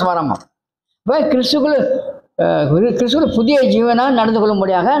புதிய மனசு வரோமா. இப்போ கிறிஸ்துக்குள் புதிய ஜீவனால் நடந்து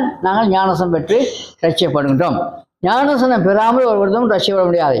கொள்ளும்படியாக நாங்கள் ஞானஸ்தானம் பெற்று ரட்சிக்கப்படுகின்றோம். ஞானஸ்தானம் பெறாமல் ஒருவரும் ரட்சிக்கப்பட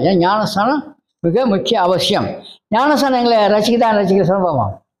முடியாது. ஏன் ஞானஸ்தானம் மிக முக்கிய அவசியம். ஞானஸ்தானம் எங்களை ரசிக்க சொல்லுவோமா?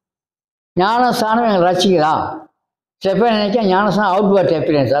 ஞானஸ்தானம் எங்களை ரசிக்குதா? சில பேர் நினைக்க ஞானஸ்தானம் அவுட்வர்ட்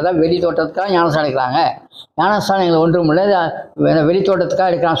எக்ஸ்பீரியன்ஸ், அதாவது வெளி தோட்டத்துக்காக ஞானஸ்தானம் எடுக்கிறாங்க. ஞானஸ்தானம் எங்களை ஒன்றும் இல்லை, வெளி தோட்டத்துக்காக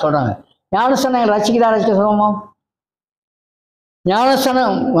எடுக்கிறான்னு சொல்கிறாங்க. ஞானஸ்தானம் எங்களை ரசிக்க சொல்லுவோமா?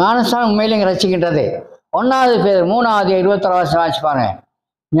 ஞானஸ்தானம் உண்மையிலே எங்களை ரசிக்கின்றது. 1 பேர் 3ஆவது 21 வாசிச்சு பாருங்க.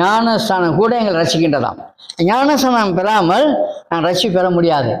 ஞானஸ்தானம் கூட எங்களை ரசிக்கின்றதாம். ஞானஸ்தானம் பெறாமல் நான் ரட்சிப்பு பெற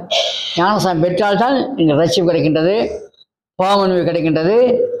முடியாது. ஞானஸ்தானம் பெற்றால்தான் எங்கள் ரட்சிப்பு கிடைக்கின்றது, பாவமன்னிப்பு கிடைக்கின்றது.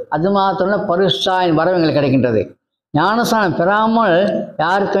 அது மாத்திரம் பரிசுத்தாவின் வரவு எங்களுக்கு கிடைக்கின்றது. ஞானஸ்தானம் பெறாமல்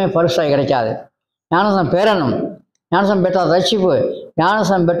யாருக்குமே பரிசுத்தாய் கிடைக்காது. ஞானஸ்தானம் பெறணும். ஞானஸ்தானம் பெற்றால் ரட்சிப்பு.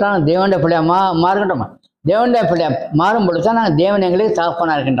 ஞானஸ்தானம் பெற்றால் தேவனுடைய பிள்ளையா மாறுகின்றோம். தேவனுடைய பிள்ளையா மாறும் பொழுது தான் நாங்கள் தேவன் எங்களுக்கு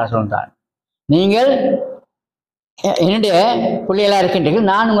தகப்பனாக இருக்கின்றார் சொல்கிறார். நீங்கள் என்னுடைய பிள்ளைகளாக இருக்கின்றீர்கள்,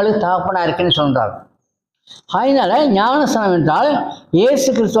 நான் உங்களுக்கு தகப்பனாக இருக்கேன்னு சொல்கிறார். அதனால ஞானஸ்தானம் என்றால் இயேசு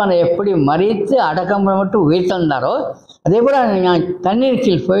கிறிஸ்துவானை எப்படி மரித்து அடக்கம் மட்டும் உயிர்த்தெழுந்தாரோ அதே போல் நான் தண்ணீர்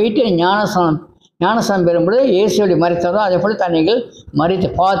கீழ் போயிட்டு ஞானஸ்தானம் பெறும்பொழுது இயேசுவை மரித்தாரோ அதே போல் தண்ணீர்கள் மறித்து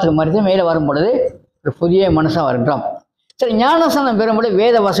பாவத்துக்கு மறித்து மேலே வரும் பொழுது ஒரு புதிய மனுஷன் வருகின்றோம். சரி, ஞானஸ்தானம் பெறும்பொழுது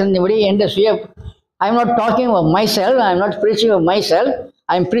வேத வசனத்தின்படி என்ற I am not talking of my self, I am not preaching of my self,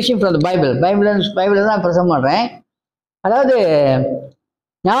 I am preaching from the Bible தான் பிரசங்கம் பண்ணுறேன். அதாவது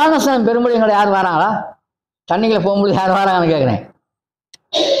ஞானஸ்தானம் பெறும்பொழுது எங்களை யார் வராங்களா? தண்ணிகளை போகும்பொழுது யார் வராங்கன்னு கேட்குறேன்.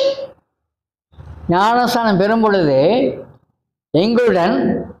 ஞானஸ்தானம் பெறும் பொழுது எங்களுடன்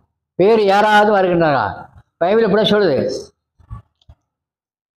வேறு யாராவது வருகின்றாரா? பைபிள் இப்படி சொல்லுது.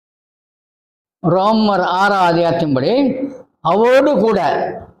 ரோமர் 6ஆம் அதிகாரத்தின்படி அவரோடு கூட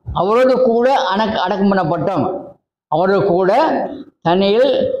அடக்கம் பண்ணப்பட்டோம். அவரோடு கூட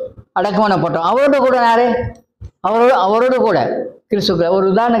தண்ணியில் அடக்கம் பண்ணப்பட்டோம். அவரோடு கூட யாரு? அவரோடு கூட கிறிஸ்துக்குள்ள. ஒரு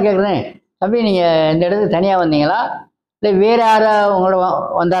உதாரணம் கேட்குறேன். தம்பி, நீங்கள் இந்த இடத்துக்கு தனியாக வந்தீங்களா இல்லை வேறு யாராவது உங்களோட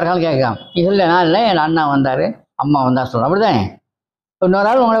வந்தார்கள்னு கேட்கலாம். இல்லை, நான் இல்லை, என் அண்ணா வந்தார், அம்மா வந்தார் சொல்கிறோம். அப்படி தானே? இன்னொரு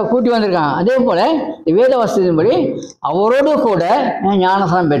ஆள் உங்களை கூட்டி வந்திருக்காங்க. அதே போல் வேத வசனத்தின்படி அவரோடு கூட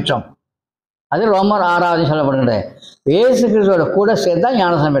ஞானஸ்தானம் பெற்றோம். அது ரோமர் 6ஆவது சொல்லப்படுகிறது. இயேசு கிறிஸ்துவோட கூட சேர்த்து தான்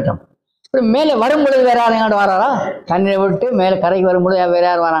ஞானஸ்தானம் பெற்றோம். இப்படி மேலே வரும்பொழுது வேறு யாரும் எங்கள்கிட்ட வராரா? தண்ணியை விட்டு மேலே கரைக்கு வரும்பொழுது வேறு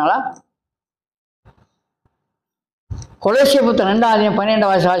யார் வராங்களா? கொலோசியர் புத்தகம் 2:12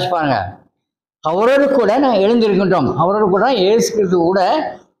 வாசிப்பாங்க. அவரோடு கூட நாங்கள் எழுந்திருக்கின்றோம். அவரோடு கூட இயேசு கிறிஸ்து கூட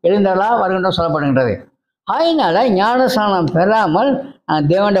எழுந்தவர்களாக வருகின்றோம் சொல்லப்படுகின்றது. அதனால ஞானஸ்நானம் பெறாமல்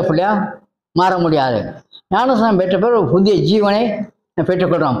தேவனுடைய பிள்ளையாக மாற முடியாது. ஞானஸ்நானம் பெற்ற பிறகு ஒரு புதிய ஜீவனை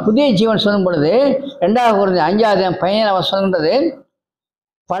பெற்றுக்கொள்கிறோம். புதிய ஜீவன் சொல்லும் பொழுது 2 கொரிந்தியர் 5:17 சொல்கின்றது,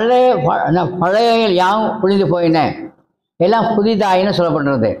 பழைய யாவும் புரிந்து போயின, எல்லாம் புதிதாயின்னு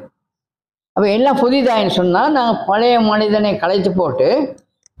சொல்லப்படுறது. அப்போ எல்லாம் புதிதாயின்னு சொன்னால் நாங்கள் பழைய மனிதனை கலைத்து போட்டு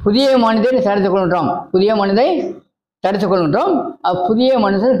புதிய மனிதனை தடுத்துக் கொள்கின்றோம். புதிய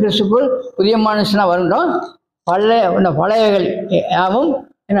மனுஷன் கிறிஸ்துக்குள் புதிய மனுஷனாக வருகின்றோம். பழையகள் யாவும்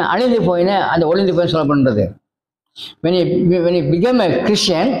அழிந்து போயின, அந்த ஒளிந்து போயின்னு சொல்லப்படுகிறது. when you become a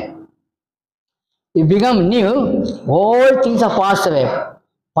Christian, you become new, all things are passed away.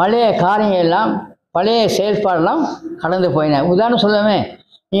 பழைய காரியங்கள் எல்லாம், பழைய செயல்பாடெல்லாம் கடந்து போயின. உதாரணம் சொல்லுவே,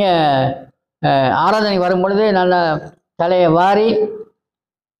 நீங்கள் ஆராதனைக்கு வரும்பொழுது நல்ல தலையை வாரி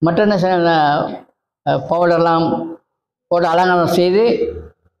மற்ற பவுடர்லாம் போட்டு அலங்காரம் செய்து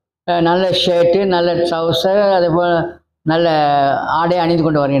நல்ல ஷர்ட்டு, நல்ல ட்ரௌசர், அதே போல் நல்ல ஆடை அணிந்து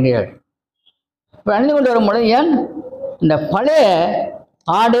கொண்டு வருகின்றீர்கள். இப்போ அணிந்து கொண்டு வரும்பொழுது ஏன் இந்த பழைய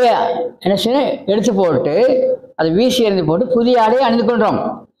ஆடையை என்ன செய்ய எடுத்து போட்டு அதை வீசி எறிந்து போட்டு புதிய ஆடையை அணிந்து கொண்டோம்.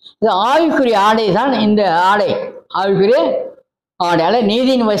 இது ஆவிக்குரிய ஆடை தான் இந்த ஆடை, ஆவிக்குரிய ஆடை. அல்ல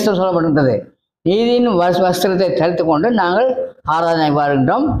நீதியின் வஸ்திரம் சொல்லப்படுகின்றது. நீதியின் வஸ்திரத்தை தரித்து கொண்டு நாங்கள் ஆராதனை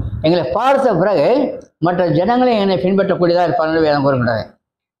பாருகின்றோம். எங்களை பார்த்த பிறகு மற்ற ஜனங்களை என்னை பின்பற்றக்கூடியதாக இருப்பார்கள் வேதம் கூறுகின்றது.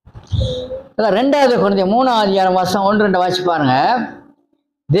 அதான் 2 கொரிந்தியர் 3 வசனம் 1-2 வாசிச்சு பாருங்க.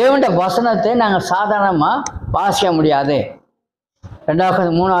 தேவனுடைய வசனத்தை நாங்கள் சாதாரணமாக வாசிக்க முடியாது.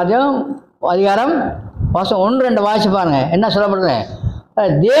 2 3 வசனம் 1-2 வாசிச்சு பாருங்க. என்ன சொல்லப்படுது?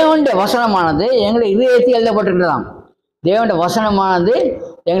 தேவனுடைய வசனமானது எங்களை இருதயத்தில் எழுதப்பட்டிருக்கிறதாம். தேவனுடைய வசனமானது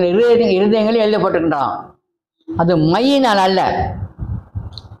எங்கள் இருதயங்களில் எழுதப்பட்டிருக்கின்றதாம். அது மையினால் அல்ல,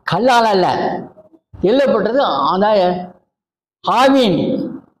 கல்லால் அல்ல, எழுதப்பட்டது அதாவது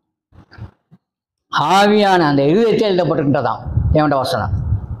ஆவியான அந்த இருதயத்தில் எழுதப்பட்டிருக்கின்றதாம் தேவனுடைய வசனம்.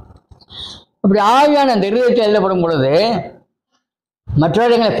 அப்படி ஆவியான அந்த இருதயத்தில் எழுதப்படும் பொழுது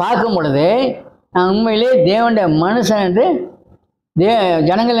மற்றவர்களை பார்க்கும் பொழுது நான் உண்மையிலே தேவனுடைய மனுஷன் என்று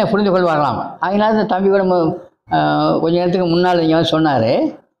ஜனங்களை புரிந்து கொள்வார்களாம். அதனால தம்பி கூட கொஞ்ச நேரத்துக்கு முன்னால் இங்கே சொன்னார்,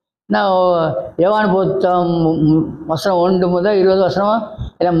 நான் யோவான் புத்தகம் வசனம் 1 முதல் 20 வசனம்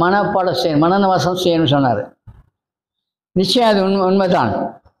இல்லை மனப்பாடம் செய்யணும், மனன வசனம் செய்யணும்னு சொன்னார். நிச்சயம் அது உண்மைதான்.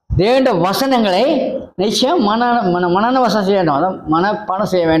 தேவனுடைய வசனங்களை நிச்சயம் மனன வசனம் செய்ய வேண்டும், அதான்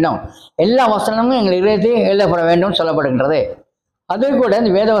மனப்பாடம் செய்ய வேண்டும். எல்லா வசனமும் எங்கள் இதயத்தில் எழுதப்பட வேண்டும் சொல்லப்படுகின்றது. அதே கூட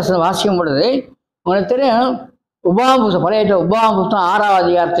இந்த வேத வசனம் வாசிக்கும் பொழுது உங்களுக்கு தெரியும், உபாகமம் பழைய உபாகமம் 6ஆம்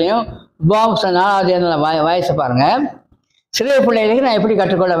அதிகாரத்தையும் உபாகமம் 4ஆம் அதிகாரம் வாய்ஸ் பாருங்க. சிறிய பிள்ளைகளுக்கு நான் எப்படி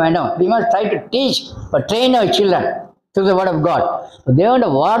கற்றுக்கொள்ள வேண்டும்? We must try to teach or train our children through the word of God.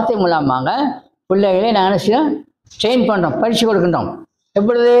 தேவனுடைய வார்த்தை மூலமாக பிள்ளைகளை நாங்கள் ட்ரெயின் பண்ணுறோம், பயிற்சி கொடுக்கின்றோம்.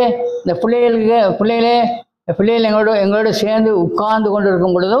 எப்பொழுது இந்த பிள்ளைகளை எங்களோடு சேர்ந்து உட்கார்ந்து கொண்டு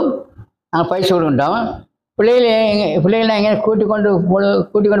இருக்கும் பொழுதும் நாங்கள் பயிற்சி கொடுக்கின்றோம். பிள்ளைகளை எங்கே கூட்டிக் கொண்டு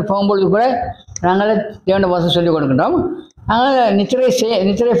போகும்பொழுது கூட நாங்கள் தேவனுடைய வசனம் சொல்லிக் கொடுக்கின்றோம். நாங்கள் நித்திரை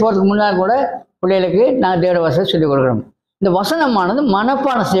போகிறதுக்கு முன்னால் கூட பிள்ளைகளுக்கு நாங்கள் தேவனுடைய வசனம் சொல்லிக் கொடுக்குறோம். இந்த வசனமானது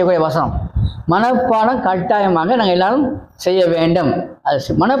மனப்பாடம் செய்யக்கூடிய வசனம். மனப்பாடம் கட்டாயமாக நாங்கள் எல்லாரும் செய்ய வேண்டும்.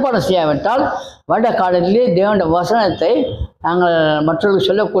 அது மனப்பாடம் செய்யாவிட்டால் வட காலத்திலே தேவனுடைய வசனத்தை நாங்கள் மற்றவர்களுக்கு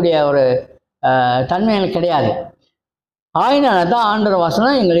சொல்லக்கூடிய ஒரு தன்மைகள் கிடையாது. ஆயினால தான் ஆண்டவர்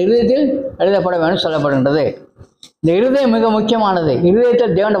வசனம் எங்கள் இருதயத்தில் எழுதப்பட வேண்டும் சொல்லப்படுகின்றது. இந்த இருதயம் மிக முக்கியமானது.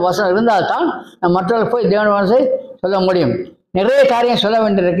 இருதயத்தில் தேவனுடைய வசனம் இருந்தால்தான் நம்ம மற்றவர்கள் போய் தேவனுடைய வசனத்தை சொல்ல முடியும். நிறைய காரியம் சொல்ல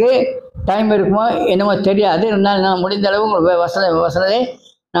வேண்டியிருக்கு, டைம் இருக்குமோ என்னமோ தெரியாது. இருந்தாலும் நான் முடிந்த அளவு வசனத்தை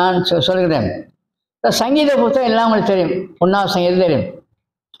நான் சொல்கிறேன். சங்கீத புத்தகம் எல்லாம் உங்களுக்கு தெரியும். 1ஆவது சங்கீதம் தெரியும்.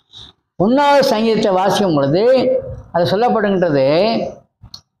 1ஆவது சங்கீதத்தை வாசிக்கும் பொழுது அது சொல்லப்படுகின்றது,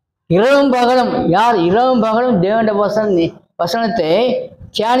 இரவும் பகலும் யார் இரவும் பகலும் தேவனுடைய வசனத்தை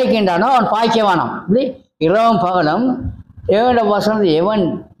தியானிக்கின்றானோ அவன் பாக்கியவானாம். இப்படி இரவும் பகலும் தேவனுடைய வசனத்தை எவன்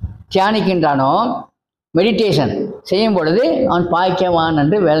தியானிக்கின்றானோ, மெடிடேஷன் செய்யும் பொழுது அவன் பாக்கியவான்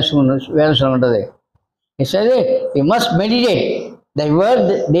என்று வேலை சொல்கின்றது. You must meditate Thai word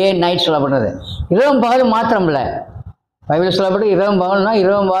day and night சொல்லப்படுறது. இரவும் பகலும் மாத்திரம் இல்லை, பைபிள் சொல்லப்பட்டு இரவும் பகல்னா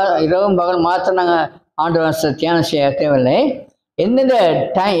இரவும் பகல் மாத்திரம் நாங்கள் ஆண்டு வருஷத்தை தியானம் செய்ய தேவையில்லை.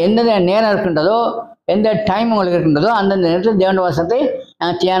 எந்தெந்த நேரம் இருக்கின்றதோ, எந்த டைம் உங்களுக்கு இருக்கின்றதோ அந்தந்த நேரத்தில் தேவனுடைய வசனத்தை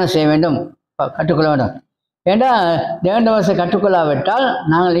நாங்கள் தியானம் செய்ய வேண்டும், கற்றுக்கொள்ள வேண்டும். ஏன்னா தேவனுடைய வசனத்தை கற்றுக்கொள்ளாவிட்டால்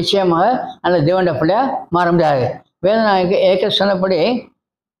நாங்கள் நிச்சயமாக நல்ல தேவனுடைய பிள்ளையாக மாற முடியாது. வேதனை சொன்னபடி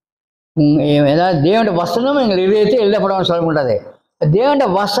ஏதாவது தேவனுடைய வசனம் எங்கள் இதயத்தில் எழுதப்படும் சொல்ல முடியாது. தேவனுடைய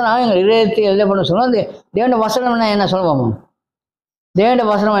வசனம் எங்கள் இதயத்தில் எழுதப்படும் சொல்லணும். அந்த தேவனுடைய வசனம்னா என்ன சொல்லுவோம்? தேவனுடைய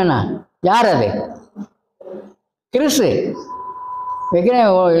வசனம் என்ன? யார் அது? கிறிஸ்து.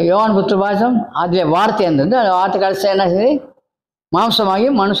 யோவான் புத்திரபாசம் அதில் வார்த்தை இருந்தது. அந்த வார்த்தை கடைசி என்ன செய்து மாம்சமாகி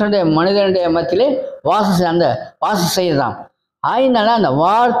மனிதனுடைய மத்தியிலே வாசம் செய்யலாம். ஆயினால அந்த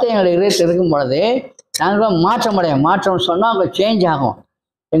வார்த்தை எங்களுடைய இதயத்தில் இருக்கும் பொழுது நாங்கள் மாற்றம் சொன்னால் அவங்க சேஞ்ச் ஆகும்.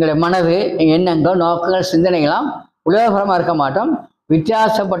 எங்களுடைய மனது, எங்கள் எண்ணங்கள், நோக்கங்கள், சிந்தனைகளாம் உலகபரமாக இருக்க மாட்டோம்.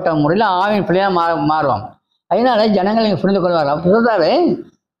 வித்தியாசப்பட்ட முறையில் ஆவின் பிள்ளையாக மாறுவோம். அதனால ஜனங்கள் இங்கே புரிந்து கொள்வார்கள். அப்படி சொல்றாரு,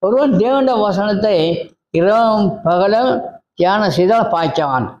 ஒருவன் தேவனுடைய வசனத்தை இரவும் பகலும் தியானம் செய்தால்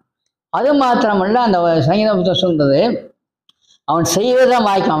பாய்ச்சவான். அது மாத்திரமல்ல, அந்த சங்கீத புத்தகம் சொல்றது அவன் செய்வதெல்லாம்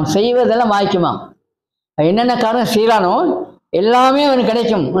வாய்க்குமா. என்னென்ன காரணம் செய்யறானோ எல்லாமே அவனுக்கு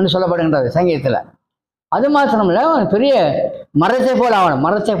கிடைக்கும் என்று சொல்லப்படுகின்றது சங்கீதத்தில். அது மாத்திரமில்ல, அவன் பெரிய மரத்தை போல ஆகணும்.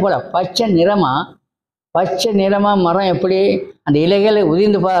 மரத்தை போல பச்சை நிறமா மரம் எப்படி அந்த இலைகள்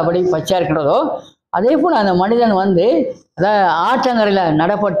உதிர்ந்து அப்படி பச்சையாக இருக்கிறதோ, அதே போல் அந்த மனிதன் அதாவது ஆற்றங்கரையில்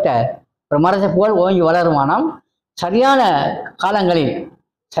நடப்பட்ட ஒரு மரத்தை போல் ஓங்கி வளருமானம். சரியான காலங்களில்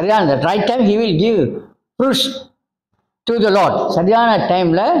சரியான right time he will give fruits. To the Lord. சரியான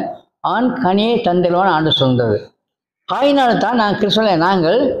டைமில் ஆண் கனியை தந்திருவான் ஆண்டு சொல்கிறது. ஆயினால் தான்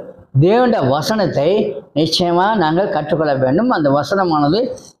நாங்கள் தேவனுடைய வசனத்தை நிச்சயமாக நாங்கள் கற்றுக்கொள்ள வேண்டும். அந்த வசனமானது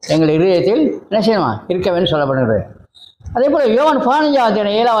எங்கள் இதயத்தில் என்ன செய்யணுமா இருக்க வேண்டும் சொல்லப்படுகிறது. அதே போல் யோவான்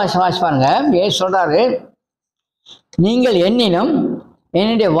 15:7 வாசிப்பாருங்க. ஏசு சொல்கிறாரு, நீங்கள் என்னிலும்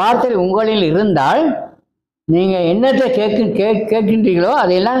என்னுடைய வார்த்தை உங்களில் இருந்தால் நீங்கள் என்னத்தை கேட்கின்றீங்களோ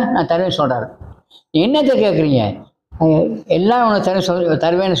அதையெல்லாம் நான் தருவேன் சொல்கிறார். என்னத்தை கேட்குறீங்க எல்லாம் உனக்கு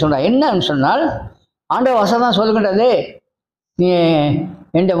தருவேன்னு சொல்கிறார். என்னன்னு சொன்னால் ஆண்டவர் வசனம் தான் சொல்லுகின்றது. நீ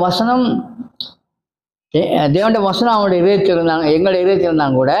என்னுடைய வசனம் தேவனுடைய வசனம் அவருடைய இதயத்தில் இருந்தாங்க, எங்களுடைய இதயத்தில்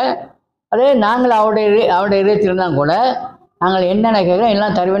இருந்தாங்க கூட, அதே நாங்கள் அவருடைய இதயத்தில் இருந்தாங்க கூட நாங்கள் என்னென்ன கேட்குறோம்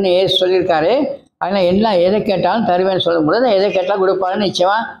எல்லாம் தருவேன்னு ஏசு சொல்லியிருக்காரு. அதனால் எல்லாம் எதை கேட்டாலும் தருவேன்னு சொல்லும்போது எதை கேட்டாலும் கொடுப்பாருன்னு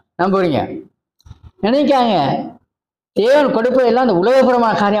நிச்சயமாக நம்புறீங்க. நினைக்காங்க தேவன் கொடுப்பதெல்லாம் அந்த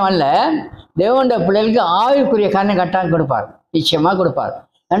உலகபுரமான காரியம் அல்ல. தேவனுடைய பிள்ளைகளுக்கு ஆவிக்குரிய காரியம் கட்டாயம் கொடுப்பார், நிச்சயமாக கொடுப்பார்.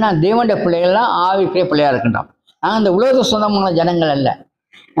 ஏன்னா தேவனுடைய பிள்ளைகள்லாம் ஆவிக்குரிய பிள்ளையாக இருக்கின்றோம். நாங்கள் அந்த உலகத்துக்கு சொந்தமான ஜனங்கள் அல்ல.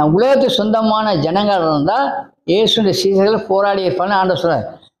 நான் உலகத்துக்கு சொந்தமான ஜனங்கள் இருந்தால் இயேசுடைய சீசர்கள் போராடி இருப்பான்னு ஆண்டவர் சொல்றார்.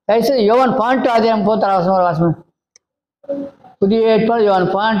 கடைசி யோவான் 18:36 வாசனம், புதிய ஏற்பாடு யோவான்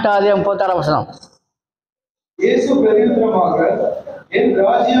 18:36. இயேசு பிரதியுத்தரமாக, என்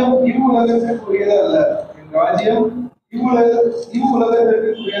ராஜ்யம் இவ்வுலகத்திற்குரியது அல்ல. என் ராஜ்யம்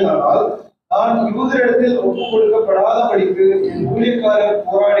இவ்வுலகத்திற்குரியதானால் நான் யூதரிடத்தில் ஒப்புக் கொடுக்கப்படாதபடிக்கு என் ஊழியக்காரர்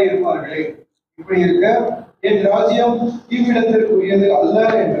போராடி இருப்பார்களே. இப்படி இருக்க என் ராஜ்யம் இவ்விடத்திற்குரியது அல்ல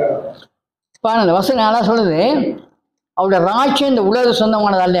என்றார். அந்த வசனம் நல்லா சொல்லுது, அவருடைய ராஜ்யம் இந்த உலக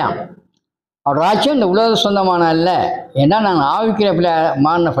சொந்தமானது இல்லையா. அவர் ராஜ்யம் இந்த உலக சொந்தமான அல்ல. ஏன்னா நாங்கள் ஆவிக்குரிய பிள்ளையாக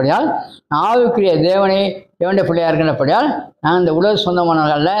மாறினபடியால், ஆவிக்குரிய தேவனுடைய பிள்ளையாக இருக்கின்றபடியால் நாங்கள் இந்த உலக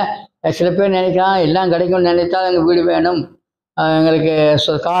சொந்தமானவர்கள் அல்ல. சில பேர் நினைக்கலாம் எல்லாம் கிடைக்கும்னு நினைத்தால் எங்கள் வீடு வேணும், எங்களுக்கு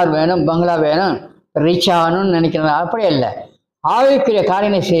கார் வேணும், பங்களா வேணும், ரிச் ஆகணும்னு நினைக்கிறாங்க. அப்படி இல்லை. ஆவிக்குரிய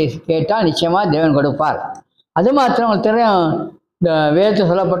காரியங்களை கேட்டால் நிச்சயமாக தேவன் கொடுப்பார். அது மாத்திரம் உங்களுக்கு தெரியும், இந்த வேதத்தில்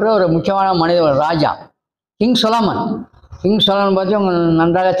சொல்லப்பட்ட ஒரு முக்கியமான மனிதர், ஒரு ராஜா, கிங் சொலமன். கிங் சொலமன் பற்றி உங்களுக்கு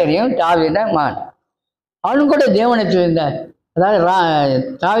நன்றாக தெரியும், தாவீத மகன். அவனும் கூட தேவனத்தில் இருந்த, அதாவது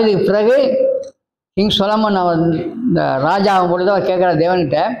தாவீதுக்கு பிறகு கிங் சொலமன் அவர் இந்த ராஜாவும் பொழுது அவர் கேட்குற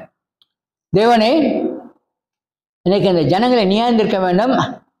தேவன்கிட்ட, தேவனே எனக்கு இந்த ஜனங்களை நியாயந்திருக்க வேண்டும்,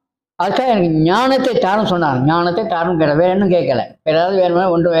 அதுக்காக எனக்கு ஞானத்தை தாரும் சொன்னார். ஞானத்தை தாரும் கேட்ட, வேற இன்னும் கேட்கல, ஏதாவது வேணுமே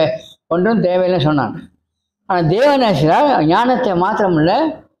ஒன்றும் தேவையில்லைன்னு சொன்னான். ஆனால் தேவன் ஞானத்தை மாத்திரமில்லை,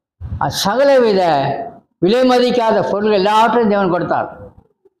 சகலவித விலை மதிக்காத பொருள் எல்லாவற்றையும் தேவன் கொடுத்தார்.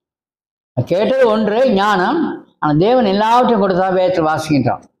 கேட்டது ஒன்று ஞானம், ஆனால் தேவன் எல்லாவற்றையும் கொடுத்தார். வேதத்தில்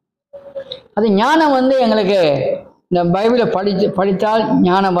வாசிக்கின்றோம். அது ஞானம் எங்களுக்கு இந்த பைபிளை படித்தால்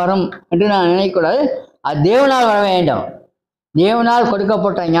ஞானம் வரும் என்று நான் நினைக்கக்கூடாது. அது தேவனால் வர வேண்டும். தேவனால்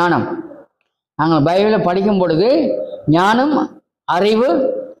கொடுக்கப்பட்ட ஞானம். நாங்கள் பைபிளை படிக்கும் பொழுது ஞானம், அறிவு,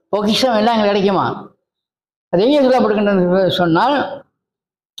 பொக்கிஷம் எல்லாம் எங்களுக்கு கிடைக்குமா? அது எங்கே சொல்லப்படுகின்றது சொன்னால்,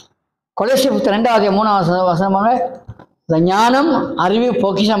 கொலோசி 2:3 இந்த ஞானம், அறிவு,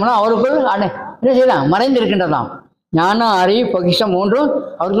 பொக்கிஷம்னா அவருக்குள் என்ன செய்யலாம் மறைந்திருக்கின்றதாம். ஞானம், அறிவு, பொக்கிஷம் மூன்றும்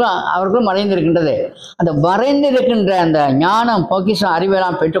அவருக்குள் மறைந்திருக்கின்றது. அந்த மறைந்திருக்கின்ற அந்த ஞானம், பொக்கிஷம்,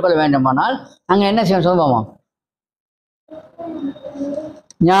 அறிவெல்லாம் பெற்றுக்கொள்ள வேண்டுமானால் நாங்கள் என்ன செய்யணும் சொல்லுவோம்?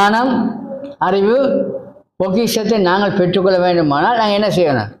 ஞானம், அறிவு, பொக்கிஷத்தை நாங்கள் பெற்றுக்கொள்ள வேண்டுமானால் நாங்கள் என்ன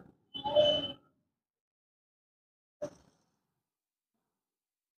செய்யணும்?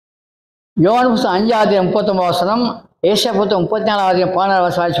 யோவான் 5:39, ஏசாயா 34:14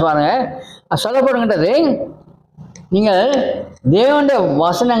 வாசிச்சு பாருங்க. அது சொல்லப்படுகின்றது, நீங்கள் தேவனுடைய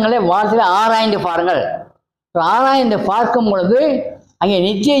வசனங்களை வார்த்தையை ஆராய்ந்து பாருங்கள். ஆராய்ந்து பார்க்கும் பொழுது அங்கே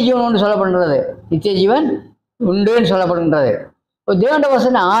நித்திய ஜீவன் ஒன்று சொல்லப்படுகின்றது. நித்திய ஜீவன் உண்டுன்னு சொல்லப்படுகின்றது. தேவனுடைய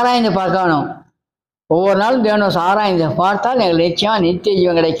வசனம் ஆராய்ந்து பார்க்கணும். ஒவ்வொரு நாளும் தேவனுடைய வசனம் ஆராய்ந்து பார்த்தால் எங்களுக்கு நிச்சயமாக நித்திய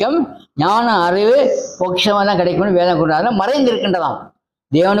ஜீவன் கிடைக்கும். ஞானம், அறிவு, பொக்கிஷமெல்லாம் கிடைக்கும்னு வேதம் கூடாது. மறைந்திருக்கின்றதாம்,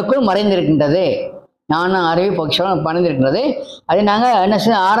 தேவனுக்குள் மறைந்திருக்கின்றது. ஞானம், அறிவு, பொக்கிஷம் மறைந்திருக்கின்றது. அதை நாங்கள் என்ன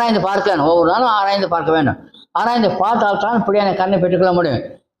செய்ய ஆராய்ந்து பார்க்கணும். ஒவ்வொரு நாளும் ஆராய்ந்து பார்க்க வேண்டும். ஆராய்ந்து பார்த்தால்தான் இப்படியான கண்ணை பெற்றுக்கொள்ள முடியும்.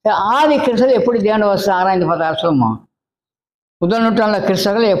 ஆதி கிறிஸ்தவர்கள் எப்படி தேவனுடைய வசனம் ஆராய்ந்து பார்த்தார் சொல்லுமா? முதல் நூற்றாண்டுல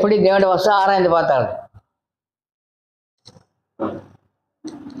கிறிஸ்தவர்கள் எப்படி தேவனுடைய வசனம் ஆராய்ந்து பார்த்தார்கள்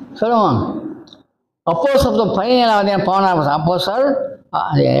சொல்லுவோம்? அப்போஸ்தலர் 17 அப்போஸ்தலர்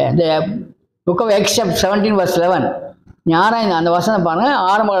புக் ஆஃப் Acts 17:11 ஆராய்ந்து அந்த வசனம் பாருங்க.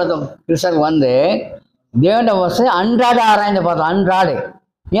 ஆரம்ப காலத்து கிறிஸ்தவர்கள் தேவனுடைய வசனம் அன்றாட ஆராய்ந்து பார்த்தோம். அன்றாடு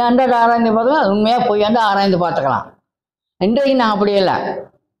ஏன் அன்றாட ஆராய்ந்து பார்த்தோம்? உண்மையாக போய் ஆராய்ந்து பார்த்துக்கலாம். இன்றைக்கு நான் அப்படி இல்லை.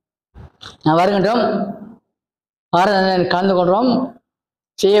 நான் வருகின்றோம், ஆராய்ந்து கலந்து கொள்கிறோம்,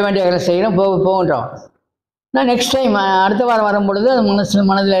 செய்ய வேண்டிய வேலை செய்கிறோம், போகின்றோம். நான் நெக்ஸ்ட் டைம் அடுத்த வாரம் வரும் பொழுது அது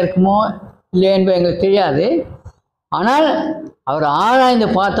மனதில் இருக்குமோ இல்லையோ என்பது எங்களுக்கு தெரியாது. ஆனால் அவர் ஆராய்ந்து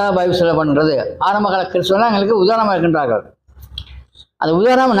பார்த்தா பைபிள் சொல்லப்படுகிறது. ஆரம்ப கால கிறிஸ்தவர்கள் எங்களுக்கு உதாரணமாக இருக்கின்றார்கள். அந்த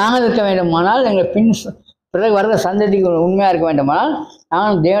உதாரணம் நாங்கள் இருக்க வேண்டுமானால், எங்கள் பிறகு வர்ற சந்ததிக்கு உண்மையாக இருக்க வேண்டுமானால்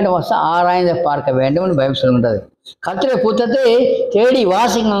நாங்கள் தேவனுடைய வசனம் ஆராய்ந்து பார்க்க வேண்டும் என்று பைபிள் சொல்கின்றது. கர்த்தருடைய புத்தகத்தை தேடி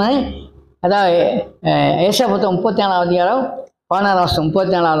வாசிக்கணும்னு, அதாவது ஏசாயா புத்தகம் 34 அதிகாரம் 16 வருஷம்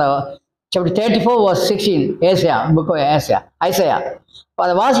 34 chapter 34 verse 16 ஏசாயா, புக் ஆஃப் ஐசாயா.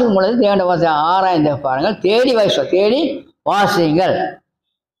 அதை வாசிக்கும் பொழுது தேவனுடைய வசனம் ஆராய்ந்து பாருங்கள், தேடி தேடி வாசியுங்கள்.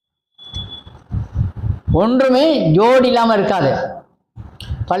 ஒன்றுமே ஜோடி இல்லாமல் இருக்காது.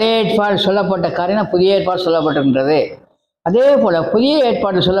 பழைய ஏற்பாடு சொல்லப்பட்ட காரியம் புதிய ஏற்பாடு சொல்லப்பட்டிருக்கின்றது. அதே போல் புதிய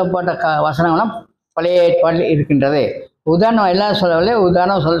ஏற்பாடு சொல்லப்பட்ட வசனங்கள்லாம் பழைய ஏற்பாட்டில் இருக்கின்றது. உதாரணம் எல்லாம் சொல்லவில்லை,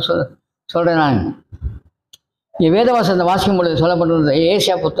 உதாரணம் சொல்கிறேன் நான். இங்கே வேத வசனத்தை வாசிக்கும் பொழுது சொல்லப்பட்டிருந்தது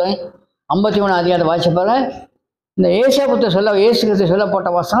ஏசாயா புத்தகம் 53 அதிகாரத்தை வாசிப்பாங்க. இந்த ஏசாயா புத்தகம் இயேசு கிறிஸ்து சொல்லப்பட்ட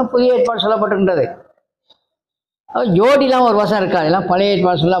வசனம் புதிய ஏற்பாடு சொல்லப்பட்டிருக்கின்றது. ஜோடி இல்லாமல் ஒரு வசனம் இருக்காது. எல்லாம் பழைய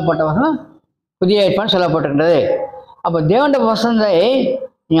ஏற்பாடு சொல்லப்பட்ட வசனம் புதிய ஏற்பாடு சொல்லப்பட்டிருக்கின்றது. அப்போ தேவனுடைய வசனத்தை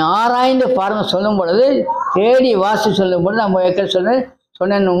நீ ஆராய்ந்து பாருங்க சொல்லும் பொழுது, தேடி வாசி சொல்லும் பொழுது,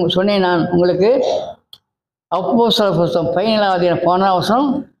 நம்ம சொன்னேன் நான் உங்களுக்கு. அப்போஸ்தலர் புத்தகம் 17 அதிகாரம் 14 வருஷம்,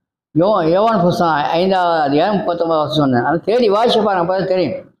 யோவான் புத்தகம் 5 அதிகாரம் 39 வருஷம் சொன்னேன். அது தேடி வாசி பாருங்க, அப்போ தான்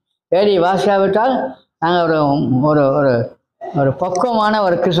தெரியும். தேடி வாசிக்காவிட்டால் நாங்கள் ஒரு ஒரு ஒரு பக்குவமான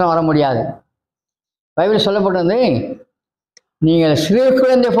ஒரு கிறிஸ்தவன் வர முடியாது. பைபிள் சொல்லப்பட்டது, நீங்கள் சிறு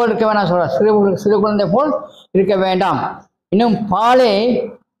குழந்தை போல் இருக்க வேண்டாம் சொல்கிறார். சிறு குழந்தை போல் இருக்க வேண்டாம், இன்னும் பாலை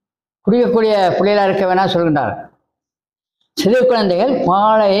குடிக்கக்கூடிய பிள்ளைகளாக இருக்க வேணாம் சொல்கின்றார். சிறு குழந்தைகள்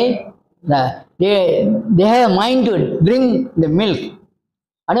பாலை they have mind to drink the milk.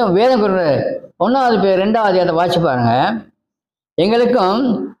 ஆனால் வேதம் கூறுகிறது 1 பேர் 2 அதிகாரத்தை வாசிச்சு பாருங்க. எங்களுக்கும்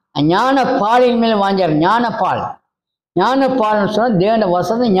ஞான பாலின் மேல் வாஞ்சியார். ஞானப்பால்னு சொன்னால் தேவனுடைய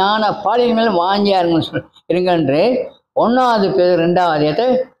வசனம் ஞான பாலின் மேல் வாஞ்சியாருன்னு இருங்கன்று 1 பேர் 2 அதிகாரத்தை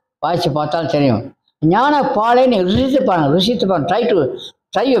வாசித்து பார்த்தால் தெரியும். ஞான பாலை நீங்கள் ருசித்து பாருங்க.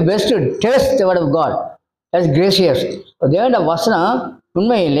 Try your best to taste the word of God. That's gracious. தேவனுடைய வசனம்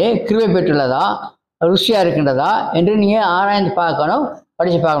உண்மையிலே கிருபை பெற்றுள்ளதா, ருசியாக இருக்கின்றதா என்று நீங்கள் ஆராய்ந்து பார்க்கணும்,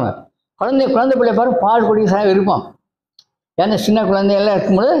 படித்து பார்க்கணும். குழந்தை பிள்ளை பாரு பால் குடிக்க விருப்பம். ஏன்னா சின்ன குழந்தைகள்லாம்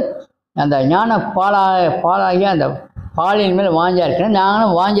இருக்கும்போது அந்த ஞான பாலாகிய அந்த பாலின் மேல் வாஞ்சியாக இருக்கிறேன்.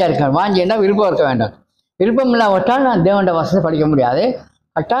 நாங்களும் வாஞ்சியாக இருக்கேன். வாஞ்சின்னா விருப்பம் இருக்க வேண்டாம். விருப்பம் இல்லாவிட்டால் நான் தேவனுடைய வசனத்தை படிக்க முடியாது.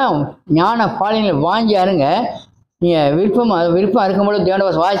 கட்டாயம் ஞான பாலினில் வாஞ்சியாக இருங்க. நீங்கள் விருப்பம் இருக்கும்போது தேவனுடைய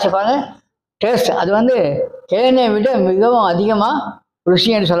வசனம் வாசிச்சு பாருங்க. டேஸ்ட் அது தேனை விட மிகவும் அதிகமாக ருசி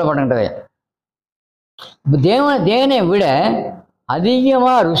என்று சொல்லப்படுகின்றது. இப்போ தேவனை விட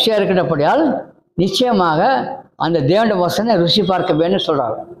அதிகமாக ருசியாக இருக்கின்றபடியால் நிச்சயமாக அந்த தேவனுடைய வசனை ருசி பார்க்க வேண்டும்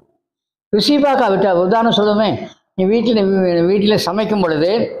சொல்கிறார். ருசி பார்க்க விட்டால் உதாரணம் சொல்லுமே, நீ வீட்டில் சமைக்கும்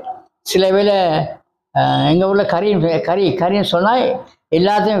பொழுது சில வேளை எங்கள் ஊரில் கறின்னு சொன்னால்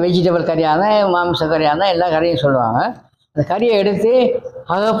எல்லாத்தையும் வெஜிடபிள் கறியாக இருந்தால் மாமிச கறியாக இருந்தால் எல்லா கறியும் சொல்லுவாங்க. அந்த கறியை எடுத்து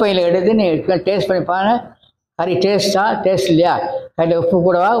அகப்பையில் எடுத்து நீ டேஸ்ட் பண்ணி பாருங்க. கறி டேஸ்ட் இல்லையா, கறியில் உப்பு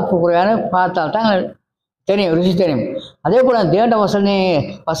கூடவான்னு பார்த்தால்தான் தெரியும், ருசி தெரியும். அதே போல் தேவனுடைய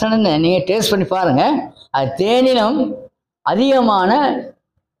வசனத்தை நீங்கள் டேஸ்ட் பண்ணி பாருங்கள். அது தேனிலும் அதிகமான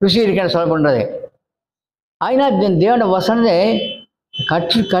ருசி இருக்குன்னு சொல்லப்படுறது. அதனால் தேவனுடைய வசனத்தை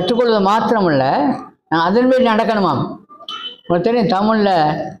கற்றுக்கொள்வது மாத்திரமல்ல, நான் அதன்படி நடக்கணுமாம். உங்களுக்கு தெரியும்,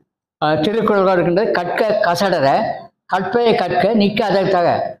 தமிழில் திருக்குறள் இருக்கின்றது, கற்க கசடற கற்பையை கற்க நிற்க அதற்காக.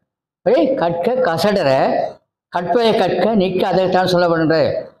 கற்க கசடற கற்பையை கற்க நிற்க அதற்காக சொல்லப்படுகின்றது.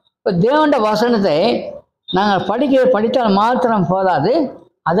 இப்போ தேவனுடைய வசனத்தை நாங்கள் படித்தால் மாத்திரம் போதாது,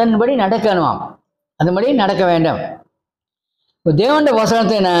 அதன்படி நடக்கணுமாம். அதன்படி நடக்க வேண்டும். இப்போ தேவனுடைய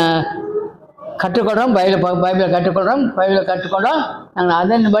வசனத்தை கற்றுக்கொள்கிறோம், பைபிளை கற்றுக்கொண்டோம், நாங்கள்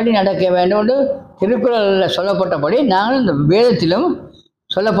அதன்படி நடக்க வேண்டும் என்று திருக்குறளில் சொல்லப்பட்டபடி நாங்களும் இந்த வேதத்திலும்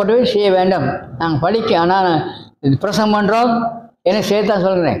சொல்லப்பட்டபடி செய்ய வேண்டும். நாங்கள் படிக்க ஆனால் இது பிரசங்கம் பண்ணுறோம், எனக்கு சேர்த்தான்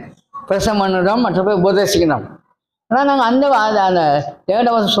சொல்கிறேன், பிரசங்கம் பண்ணுறோம், மற்றபடி உபதேசிக்கிறோம். ஆனால் நாங்கள் அந்த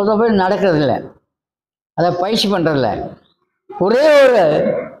தேவனுடைய வசனம் சொல்கிறபடி நடக்கிறதில்லை, அதை பயிற்சி பண்ணுறதில்ல. ஒரே ஒரு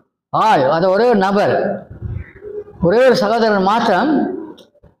ஆள், ஒரே ஒரு நபர், ஒரே ஒரு சகோதரர் மாத்திரம்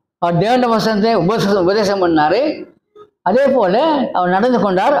அவர் தேவனுடைய வசனத்தை உபதேசம் பண்ணார். அதே போல் அவர் நடந்து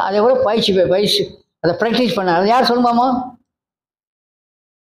கொண்டார். அதே போல் பயிற்சி அதை ப்ராக்டிஸ் பண்ணார். அது யார் சொல்லுமாமோ?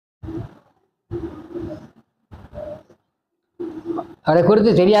 அவரை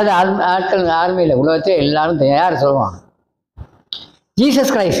குறித்து தெரியாத ஆட்கள் யாருமே இல்லை உலகத்தில். எல்லாரும் யார் சொல்லுவாங்க?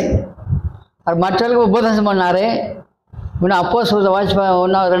 Jesus Christ. அவர் மற்றவர்களுக்கு உபதேசம் பண்ணார். இன்னும் அப்போஸ்தலர் வாட்ச்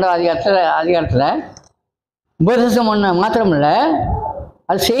 1 2 அதிகாரத்தில் உபதேசம் பண்ண மாத்திரம் இல்லை,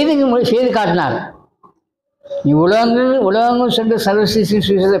 அது செய்து காட்டினார். நீ உலகங்கள் சென்று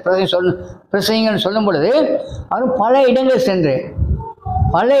பிரசங்கன்னு சொல்லும் பொழுது அவர் பல இடங்கள் சென்று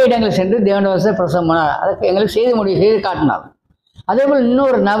தேவனுடைய வசனத்தை பிரசங்கம் பண்ணார். அதுக்கு எங்களுக்கு செய்து காட்டினார். அதே போல்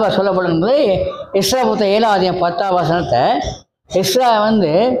இன்னொரு நபர் சொல்லப்படும் போது எஸ்ரா புத்தகம் 7ஆம் அதிகாரம் 10ஆம் வசனத்தை எஸ்ரா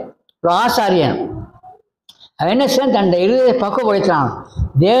ஒரு ஆசாரியன். அவன் என்ன செய்ய தன் இருதயத்தை பக்குவப்படுத்தினான்.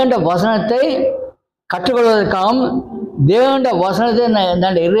 தேவனுடைய வசனத்தை கற்றுக்கொள்வதற்காகவும் தேவனுடைய வசனத்தை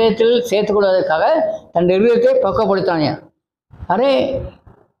தன் இருதயத்தில் சேர்த்துக்கொள்வதற்காக தன் இருதயத்தை பக்குவப்படுத்தானே அரே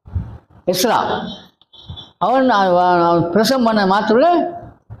எஸ்ரா. அவன் பிரசவம் பண்ண மாத்திரம்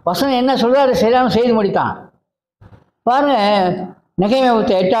வசனம் என்ன சொல்கிறோ அதை சரியான செய்து முடித்தான். பாருங்க, நெகேமியா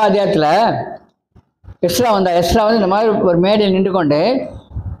புத்தகம் 8ஆம் அதிகாரத்தில் எஸ்ரா இந்த மாதிரி ஒரு மேடையில் நின்று கொண்டு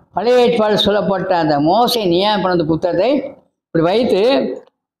பழைய ஏற்பாடு சொல்லப்பட்ட அந்த மோசே நியாயம் அந்த புத்தகத்தை இப்படி வைத்து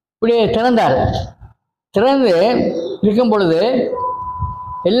இப்படி திறந்தார். திறந்து இருக்கும் பொழுது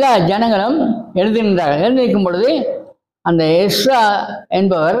எல்லா ஜனங்களும் எழுதி நிற்கும் பொழுது அந்த எஸ்ரா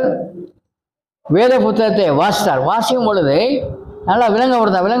என்பவர் வேத புத்தகத்தை வாசிக்கும் பொழுது நல்லா விளங்க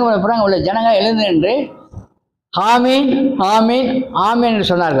உள்ள ஜனங்கள் எழுந்து நின்று ஆமீன் ஆமீன் ஆமீன்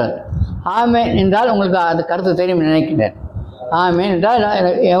என்று சொன்னார்கள். ஆமீன் என்றால் உங்களுக்கு அது கருத்து தெரியும் நினைக்கிறேன். ஆமீன் என்றால்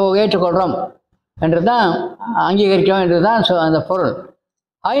ஏற்றுக்கொள்கிறோம் என்று தான், அங்கீகரிக்கிறோம் என்று தான் அந்த பொருள்.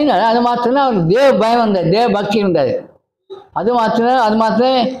 அதனால அது மாத்திரம் அவருக்கு தேவ பயம் இருந்தது, தேவ பக்தி இருந்தது. அது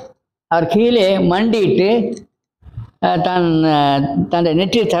மாத்திரம் அவர் கீழே மண்டிட்டு தன்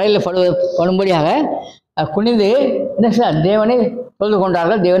நெற்றி தலையில் படும்படியாக குனிந்து என்ன சார் தேவனை தொழுது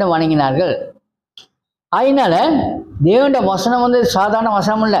கொண்டார்கள், தேவனை வணங்கினார்கள். அதனால தேவனுடைய வசனம் சாதாரண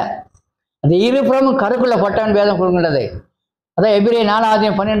வசனம் இல்லை, அது இருபுறமும் கருக்குள்ள பட்டவன் வேதம் கொடுக்கின்றது. அதான் எபிரேயர் 4ஆம்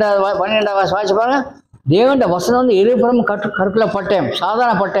அதிகாரம் 12ஆம் வாசிச்சு பாருங்க. தேவனுடைய வசனம் இருபுறமும் கருக்குள்ள பட்டயம்,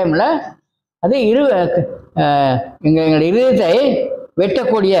 சாதாரண பட்டயம் இல்லை. அது எங்களுடைய இருதயத்தை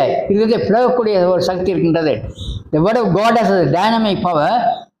வெட்டக்கூடிய, இருதயத்தை பிளவக்கூடிய ஒரு சக்தி இருக்கின்றது. The word of God has a dynamic power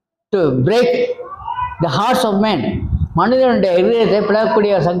to break the hearts of men. மனிதனுடைய இருதயத்தை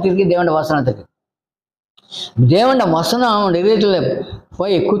பிளவக்கூடிய சக்தி இருக்கு தேவனுடைய வசனத்துக்கு. தேவனுடைய வசனம் அவனுடைய இதயத்தில்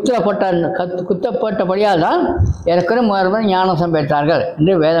போய் குத்தப்பட்டபடியால் தான் ஏற்கனவே முதல்வர் ஞானசம் பெற்றார்கள்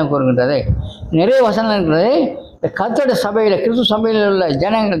என்று வேதம் கூறுகின்றது. நிறைய வசனம் இருக்கிறது. இந்த கர்த்தருடைய சபையில், கிறிஸ்து சபையில் உள்ள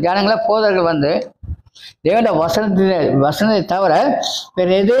ஜனங்களை போதர்கள் தேவனுடைய வசனத்தை தவிர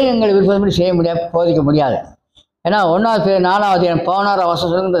வேறு எதையும் எங்களை விருப்பப்படி செய்ய முடியாது, போதிக்க முடியாது. ஏன்னா 1 4ஆம் 16ஆம்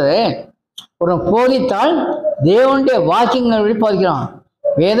வசனம் சொல்கின்றது, ஒரு போதித்தால் தேவனுடைய வாக்கியங்கள் போதிக்கிறோம்.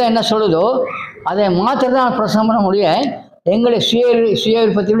 வேதம் என்ன சொல்லுதோ அதை மாத்திரம் தான் பிரசங்கம் பண்ண முடியும். எங்களை சுய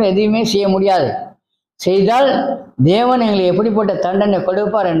விருப்பத்திலும் எதையுமே செய்ய முடியாது. செய்தால் தேவன் எங்களை எப்படிப்பட்ட தண்டனை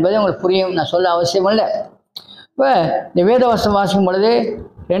கொடுப்பார் என்பதை உங்களுக்கு புரியும், நான் சொல்ல அவசியம் இல்லை. இப்போ இந்த வேத வசனம் வாசிக்கும் பொழுது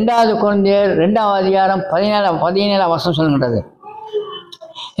 2 கொரிந்தியர் 2ஆம் அதிகாரம் 17ஆம் வசனம் சொல்கின்றது.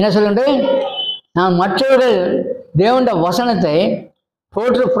 என்ன சொல்கின்றது? நாம் மற்றவர்கள் தேவனுடைய வசனத்தை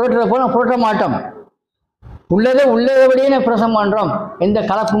புரட்ட மாட்டோம், உள்ளதபடியே பிரசங்கம் பண்ணுறோம், எந்த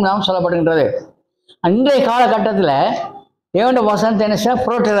கலப்பும் நாம் சொல்லப்படுகின்றது. அன்றைய காலகட்டத்தில் தேவனுடைய வசனத்தை என்ன செய்ய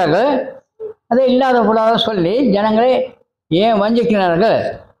புரட்டுகிறார்கள், அதை இல்லாத கூடாத சொல்லி ஜனங்களை ஏன் வஞ்சிக்கிறார்கள்.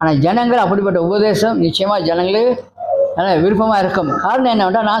 ஆனால் ஜனங்கள் அப்படிப்பட்ட உபதேசம் நிச்சயமாக ஜனங்களுக்கு நல்ல விருப்பமாக இருக்கும். காரணம்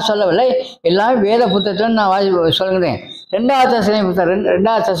என்னவென்றால் நான் சொல்லவில்லை, எல்லாமே வேத புத்தகத்தில் நான் சொல்கிறேன். 2ஆம்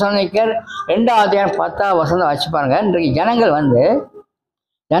தெசலோனிக்கர் 2ஆம் அதிகாரம் 10ஆம் வசனம் வச்சு பாருங்க. இன்றைக்கு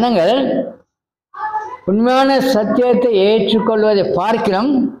ஜனங்கள் உண்மையான சத்தியத்தை ஏற்றுக்கொள்வதை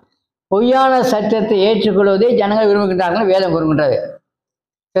பார்க்கிறோம், பொய்யான சத்தியத்தை ஏற்றுக்கொள்வதை ஜனங்கள் விரும்புகின்றார்கள் வேதம் கூறுகின்றது.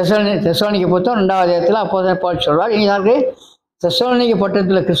 தெசலோனிக்க புத்தகம் 2ஆம் அதிகாரத்தில் அப்போஸ்தலன் பவுல் சொல்வார். இங்கே தெசலோனிக்க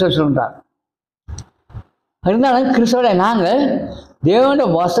பட்டணத்தில் கிறிஸ்துவர் சொல்கின்றார். இருந்தாலும் கிறிஸ்துவரை நாங்கள் தேவனுடைய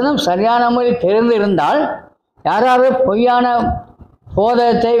வசனம் சரியான முறையில் தெரிந்து இருந்தால், யாராவது பொய்யான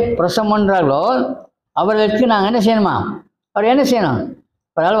போதகத்தை பிரசங்கம் பண்ணுறார்களோ அவர்களுக்கு நாங்கள் என்ன செய்யணுமா? அவர் என்ன செய்யணும்?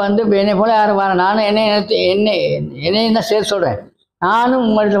 அவரால் என்னை போல யாரும் வர, நானும் என்னையும் தான் சேர்த்து சொல்கிறேன். நானும்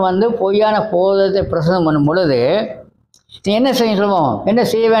உங்களுக்கு பொய்யான போதகத்தை பிரசங்கம் பண்ணும் பொழுது நீ என்ன செய்ய சொல்லுவோம்? என்ன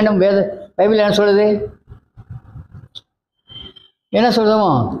செய்ய வேண்டும்? பைபிள் என்ன சொல்லுது? என்ன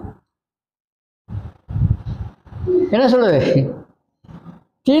சொல்லுவோம்? என்ன சொல்லுது?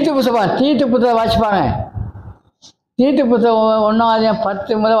 தீத்து புத்தகம் வாசிப்பாங்க. தீத்து புத்தகம் 1ஆம் அதிகாரம்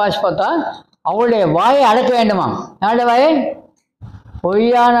 10 முதல் வாசி பார்த்தா அவளுடைய வாயை அடக்க வேண்டுமா? யாருடைய வாயை?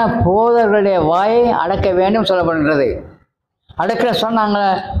 பொய்யான போதர்களுடைய வாயை அடக்க வேண்டும் சொல்லப்படுகிறது. அடக்கிற சொன்னாங்க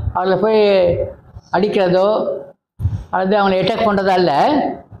அவளை போய் அடிக்கிறதோ அல்லது அவங்களை அட்டாக் பண்ணுறதோ அல்ல,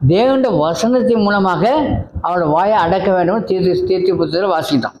 தேவனுடைய வசனத்தின் மூலமாக அவளோட வாயை அடக்க வேண்டும் தீர்த்து புத்தகத்தில்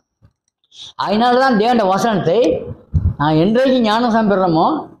வாசிக்கிட்டோம். அதனால தான் தேவனுடைய வசனத்தை நான் என்றைக்கு ஞானசாரம் பெறுறோமோ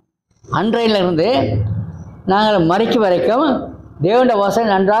அன்றையிலிருந்து நாங்கள் மறைக்கு வரைக்கும் தேவனுடைய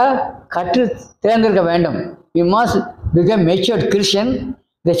வசனம் நன்றாக கற்று தேர்ந்தெடுக்க வேண்டும். You must become matured Christian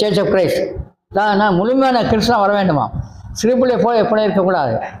the church of Christ. நான் முழுமையான கிறிஸ்தவன் வர வேண்டுமா? சிறுபிள்ளை போல் எப்படி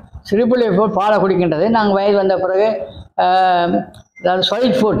இருக்கக்கூடாது. சிறுபிள்ளை போல் பாலை குடிக்கின்றது. நாங்கள் வயது வந்த பிறகு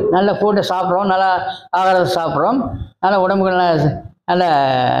சாலிட் ஃபுட், நல்ல ஃபுட்டை சாப்பிட்றோம், நல்லா ஆகாரத்தை சாப்பிட்றோம், நல்ல உடம்புக்கு நல்ல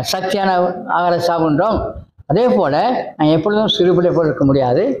சக்தியான ஆகாரத்தை சாப்பிட்றோம். அதே போல் நாங்கள் எப்பொழுதும் சிறுபிள்ளை போல் இருக்க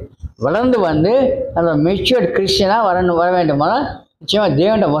முடியாது. வளர்ந்து வந்து நல்ல மெச்சூர்ட் கிறிஸ்டியனாக வர வேண்டுமானால் நிச்சயமாக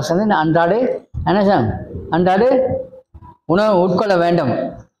தேவனுடைய வசனத்தை அன்றாடு என்ன சார் அன்றாடு உணவு உட்கொள்ள வேண்டும்.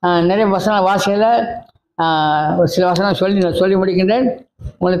 நிறைய வசன வாசியில் ஒரு சில வசனம் சொல்லி முடிக்கின்றேன்.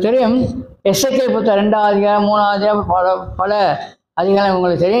 உங்களுக்கு தெரியும், எஸ்ஐகேல் புத்தகம் 2ஆம் அதிகாரம் 3ஆம் அதிகாரம் பல அதிகாரம்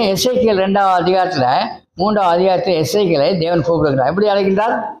உங்களுக்கு தெரியும். எஸ்ஐகேல் 2ஆம் அதிகாரத்தில் 3ஆம் அதிகாரத்தில் எஸ்ஐகேலை தேவன் கூப்பிடுகிறார். எப்படி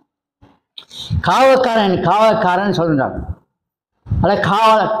அழைக்கின்றார்? காவல்காரன் சொல்கின்றார். அல்லது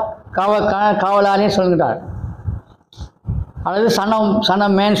காவலாரே சொல்கின்றார். அல்லது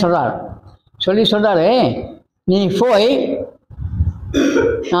சனம் மேன் சொல்கிறார். சொல்கிறாரு, நீ போய்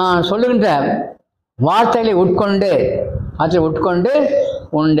நான் சொல்லுகின்ற வார்த்தைகளை உட்கொண்டு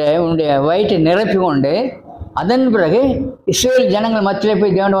உன்னுடைய வயிற்றை நிரப்பி கொண்டு அதன் பிறகு இஸ்ரேல் ஜனங்கள் மத்தியிலே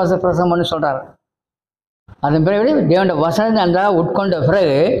போய் தேவனுடைய வசன பிரசங்கம் பண்ணி சொல்கிறார். அதன் பிறகு தேவனுடைய வசனத்தை நன்றாக உட்கொண்ட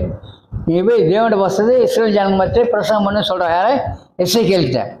பிறகு நீ போய் தேவனுடைய வசனத்தை இஸ்ரேல் ஜனங்கள் மத்தியிலே பிரசங்கம் பண்ணி சொல்கிறார். யாரை?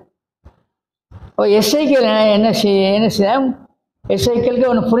 எஸ்ஐகேல்கிட்ட. இப்போ எஸ்ஐகேல் என்ன செய்ய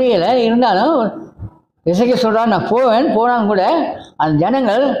எஸ்ஐகேலுக்கு ஒன்று புரியலை. இருந்தாலும் எஸ்ஐகேல் சொல்கிறார், நான் போனாலும் கூட அந்த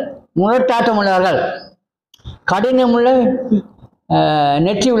ஜனங்கள் முரட்டாட்டம் உள்ளவர்கள், கடினமுள்ள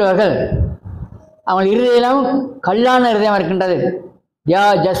நெற்றி உள்ளவர்கள், அவங்க இருதயம் கல்லான இருதயம் இருக்கின்றது.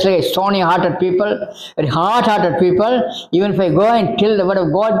 Just like stony hearted people, very hard hearted people. Even if I go and tell the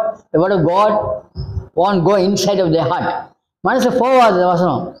word of God won't go inside of their heart. மனசு போகாது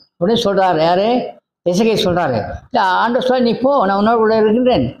வசனம் அப்படின்னு சொல்கிறார். யாரு? எசேக்கியேல் சொல்கிறாரு. இல்லை ஆண்டவர் சொல்ல, நீ போ, நான் உன்னோட கூட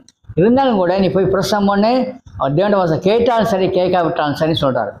இருக்கின்றேன், இருந்தாலும் கூட நீ போய் பிரசங்கம் பண்ணு, அவர் தேவனுடைய வசனம் கேட்டாலும் சரி கேட்காவிட்டாலும் சரி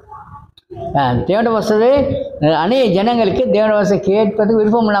சொல்கிறார். தேவனுடைய வசனத்தை அநேக ஜனங்களுக்கு தேவனுடைய வசனம் கேட்பதுக்கு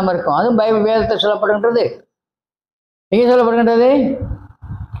விருப்பம் இல்லாமல் இருக்கும். அதுவும் பைபிள் வேதத்தில் சொல்லப்படுகின்றது. எங்கே சொல்லப்படுகின்றது?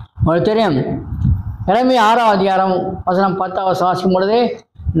 உங்களுக்கு தெரியும், எரேமியா 6ஆம் அதிகாரம் வசனம் 10ஆம் வசனம் வாசிக்கும் பொழுது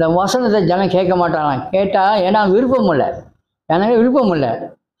இந்த வசனத்தை ஜனம் கேட்க மாட்டாங்களாம். கேட்டால் ஏன்னா விருப்பம் இல்லை,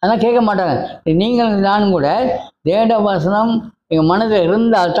 அதெல்லாம் கேட்க மாட்டாங்க. நீங்கள் நானும் கூட தேவனுடைய வசனம் எங்கள் மனதில்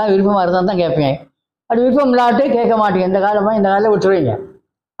இருந்தால் தான், விருப்பமாக இருந்தால் தான் கேட்பீங்க. அப்படி விருப்பம் இல்லாட்டு கேட்க மாட்டீங்க. இந்த காலத்தில் விட்டுருவீங்க.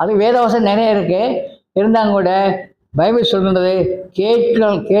 அது வேத வசனம் நிறைய இருக்குது. இருந்தாலும் கூட பைபிள் சொல்கின்றது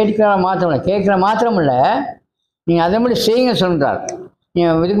கேட்கிற மாத்திரம் இல்லை, நீங்கள் அதே மாதிரி செய்யுங்க சொல்கிறார்.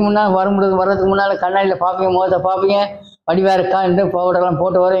 நீங்கள் இதுக்கு முன்னால் வர்றதுக்கு முன்னால் கண்ணாடியில் பார்ப்பீங்க, முகத்தை பார்ப்பீங்க, வடிவாக இருக்கா என்று பவுடர்லாம்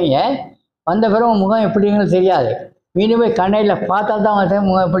போட்டு வருவீங்க. வந்த பிறகு முகம் எப்படிங்கன்னு தெரியாது. மீண்டும் போய் கண்ணாடியில் பார்த்தால் தான் வந்து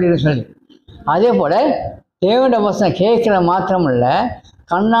முகம் எப்படின்னு சொல்லி. அதே போல் தேவனுடைய வசனம் கேட்குற மாத்திரம் இல்லை,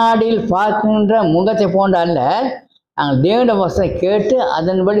 கண்ணாடியில் பார்க்கின்ற முகத்தை போன்ற அல்ல, நாங்கள் தேவனுடைய வசனம் கேட்டு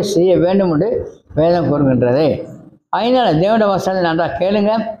அதன்படி செய்ய வேண்டும் என்று வேதம் கூறுகின்றது. அதனால் தேவனுடைய வசனத்தை நன்றாக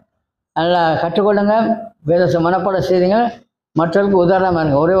கேளுங்க, நல்லா கற்றுக்கொள்ளுங்க, வேதத்தை மனப்பாடம் செய்துங்க, மற்றவர்களுக்கு உதாரணமாக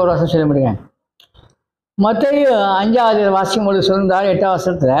இருங்க. ஒரே ஒரு வசனம் சொல்ல முடியுங்க. மத்தேயு 5ஆவது வாசிக்கும் பொழுது சொல்கிறார் 8ஆம்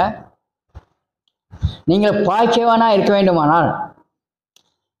வசனத்தில், நீங்கள் பாக்கியவானாக இருக்க வேண்டுமானால்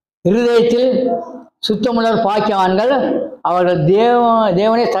இருதயத்தில் சுத்தமுள்ளவர் பாக்கியவான்கள், அவர்கள்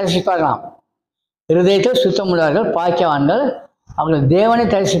தேவனை தரிசிப்பார்களாம். இருதயத்தில் சுத்தமுள்ளவர்கள் பாக்கியவான்கள், அவர்கள் தேவனை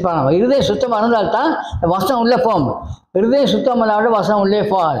தரிசிப்பாங்க. இருதயம் சுத்தமாக இருந்தால்தான் வசனம் உள்ளே போகும். இருதயம் சுத்தம் இல்லாமல் வசனம் உள்ளே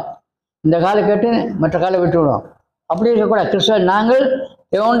போகாது. இந்த காலை கேட்டு மற்ற காலை விட்டுவிடும். அப்படி இருக்கக்கூடாது. கிறிஸ்துவர் நாங்கள்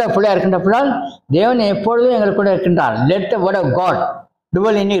தேவனுடைய பிள்ளையாக இருக்கின்ற பிள்ளால் தேவன் எப்பொழுதும் எங்களுக்கு கூட இருக்கின்றார். Let the word of God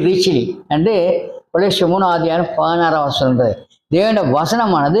twelve in you richly என்று கொலோசியர் 3ஆம் அதிகாரம் 16ஆம் வசனம். தேவனுடைய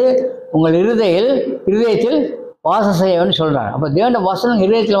வசனமானது உங்கள் இருதயத்தில் வாசம் செய்யணும்னு சொல்கிறார். அப்போ தேவனுடைய வசனம்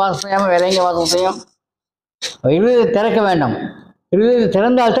இருதயத்தில் வாசம் செய்யாமல் வேற எங்கே வாசம் செய்யும்? இருதயத்தை திறக்க வேண்டும். இருதயத்தை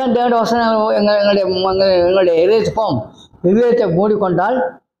திறந்தால்தான் தேவனுடைய வசனம் எங்களுடைய இருதயத்தை போகும். இருதயத்தை மூடிக்கொண்டால்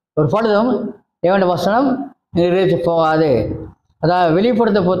ஒரு பொழுதும் தேவனுடைய வசனம் இருதயத்துக்கு போகாது. அதாவது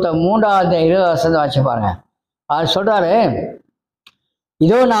வெளிப்படுத்த புத்த 3ஆவது 20 வசனத்தை வச்சு பாருங்க. அவர் சொல்கிறாரு,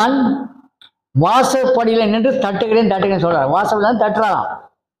 இதோ நான் வாசற்படியில் நின்று தட்டுகிறேன் சொல்கிறார். வாசல் தான் தட்டுறாராம்.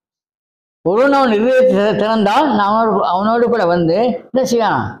 ஒருவன் அவன் இருதயத்தை திறந்தால் நான் அவனோடு கூட வந்து என்ன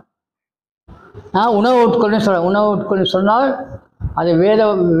செய்யலாம்? நான் உணவு உட்கொள்ளுன்னு சொல்கிறேன். உணவு உட்கொள்ளுன்னு சொன்னால் அது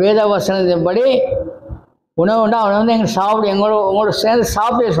வேத வசனத்தின்படி உணவுண்டா அவனை வந்து உங்களோட சேர்ந்து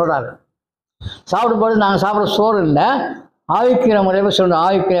சாப்பிட சொல்கிறாரு. சாப்பிடும்போது நாங்கள் சாப்பிட்ற சோறு இல்லை, ஆவிக்கிற முறையை சொல்கிறோம்,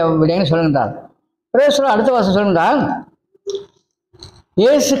 ஆவிக்கிற விடைன்னு சொல்லுகின்றார். சொல்ல அடுத்த வருஷம் சொல்லுகின்றார்,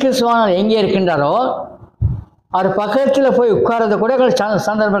 இயேசு கிறிஸ்துவானவர் எங்கே இருக்கின்றாரோ அவர் பக்கத்தில் போய் உட்கார்றது கூட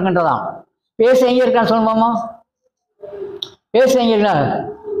சந்தர்ப்பம் இருக்கின்றதாம். இயேசு எங்கே இருக்கான்னு சொல்லுமாமா? இயேசு எங்கே இருக்கிறார்?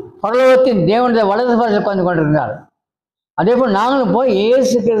 பரலோகத்தின் தேவனுடைய வலது பாரத்தில் உட்கார்ந்து கொண்டிருக்கிறார். அதே போல் நாங்களும் போய்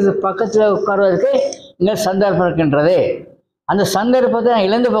இயேசு கிறிஸ்து பக்கத்தில் உட்கார்வதற்கு இங்கே சந்தர்ப்பம் இருக்கின்றது. அந்த சந்தர்ப்பத்தை நான்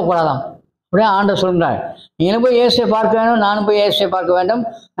இழந்து போகக்கூடாதாம். அப்படியே ஆண்டவர் சொல்கிறார், நீங்களும் போய் இயேசுவை பார்க்க வேண்டும், நானும் போய் இயேசுவை பார்க்க வேண்டும்,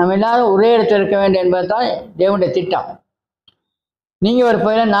 நம்ம எல்லாரும் ஒரே இடத்தில் இருக்க வேண்டும் என்பது தான் தேவனுடைய திட்டம். நீங்கள் ஒரு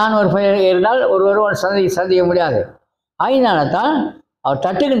பயிர் நான் ஒரு பயிர் இருந்தால் ஒருவர் சந்திக்க முடியாது. அதனால தான் அவர்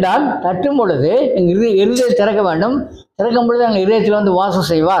தட்டுகின்றால், தட்டும் பொழுது எங்கள் இருதயத்தை திறக்க வேண்டும். திறக்கும் பொழுது எங்கள் இருதயத்தில் வந்து வாசம்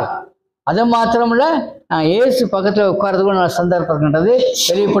செய்வார். அது மாத்திரமில்ல, நான் இயேசு பக்கத்தில் உட்கார்றதுக்கு நல்ல சந்தர்ப்பம் இருக்கின்றது.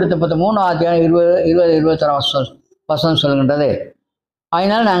 வெளிப்படுத்தப்பட்ட 3:20-21 வசனம் சொல்கின்றது.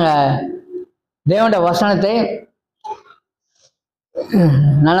 அதனால் நாங்கள் தேவனுடைய வசனத்தை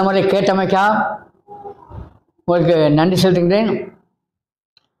நல்ல முறையில் கேட்டமைக்கா உங்களுக்கு நன்றி செலுத்துகின்றேன்.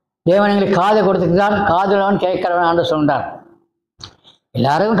 தேவன் எங்களுக்கு காதை கொடுத்துக்கின்றான், காதுள்ளவன் கேட்கிறவன் ஆண்டு சொல்கின்றார்.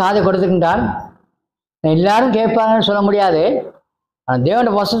 எல்லாருக்கும் காதை கொடுத்துக்கின்றான், எல்லாரும் கேட்பாங்கன்னு சொல்ல முடியாது. ஆனால்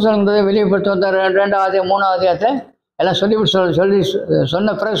தேவனுடைய வசனம் சொல்கின்றது. வெளிப்படுத்த 2வது 3வது எல்லாம் சொல்லி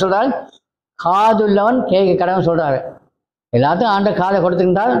சொன்ன பிறகு சொல்கிறார், காதுள்ளவன் கேட்க கடவுள் சொல்கிறாரு. எல்லாத்துக்கும் ஆண்டு காதை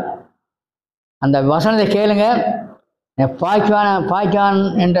கொடுத்துக்கின்றால் அந்த வசனத்தை கேளுங்க. பாய்க்கான்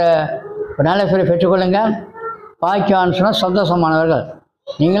என்ற ஒரு நல்ல பேரை பெற்றுக்கொள்ளுங்க. பாய்க்கான்னு சொன்னால் சந்தோஷமானவர்கள்.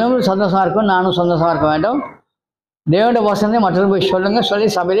 நீங்களும் சந்தோஷமாக இருக்கும், நானும் சந்தோஷமாக இருக்க வேண்டும். தேவனுடைய வசனத்தை மற்றவர்கள் போய் சொல்லுங்கள். சொல்லி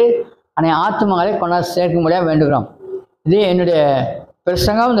சபையில் அன்னை ஆத்மங்களை கொண்டாந்து சேர்க்க முடியாது வேண்டுகிறோம். இதே என்னுடைய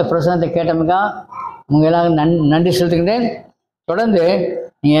பிரசங்கம். இந்த பிரசங்கத்தை கேட்டமுக்கா உங்கள் எல்லாரும் நன்றி செலுத்துகின்றேன். தொடர்ந்து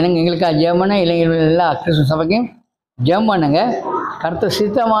நீங்கள் எங்களுக்காக ஜெபம் பண்ண இளைஞர்கள் எல்லா கிறிஸ்துவ சபைக்கும் ஜெபம் பண்ணுங்க. கர்த்தர்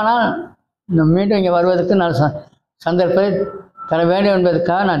சித்தமானால் மீண்டும் இங்கே வருவதற்கு நான் சந்தர்ப்பத்தை தர வேண்டும்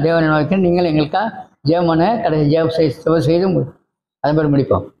என்பதற்காக நான் தேவனை நோக்கிறேன். நீங்கள் எங்களுக்காக ஜெபம் பண்ண கடைசி ஜெபம் செய்து அதன் பேர்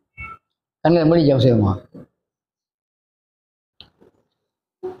முடிப்போம். கண்களை மூடி ஜெபம் செய்வோமா?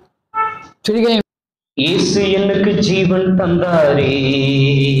 இயேசு எனக்கு ஜீவன் தந்தாரே,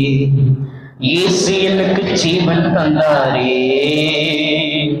 இயேசு எனக்கு ஜீவன் தந்தாரே,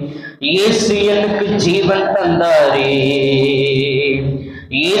 இயேசு எனக்கு ஜீவன் தந்தாரே,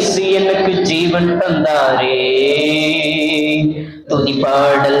 இயேசு எனக்கு ஜீவன் தந்தாரே.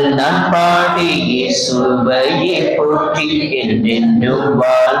 துதிப்பாடல் நான் பாடி இயேசுவையே போற்றி என்றென்றும்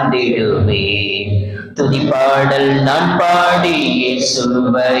வாழ்ந்திடுவேன். துதிப்பாடல் நான் பாடி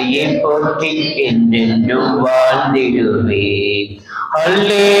இயேசுவையே போற்றி என்றென்றும் வாழ்ந்திடுவேன்.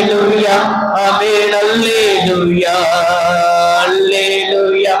 அல்லேலூயா ஆமென், அல்லேலூயா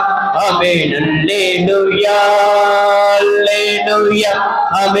அல்லேலூயா ஆமென், அல்லேலூயா அல்லேலூயா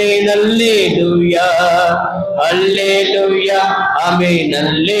ஆமென், அல்லேலூயா அல்லேலூயா ஆமென்,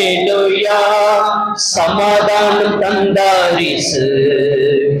 அல்லேலூயா. சமாதானம் தந்தாரிசு,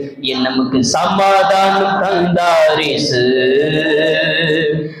 நமக்கு சமாதானம் தந்தாரிசு,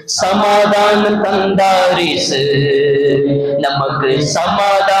 சமாதானம் தந்தாரிசு, நமக்கு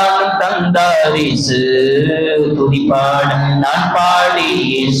சமாதானம் தந்தாரிசு. துதிப்பாட நான் பாடி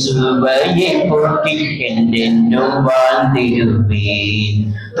இயேசுவையே போற்றி என்றென்றும் வாழ்ந்திடுவேன்.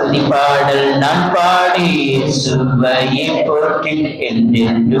 துதிப்பாடல் நான் பாடி இயேசுவையே போற்றி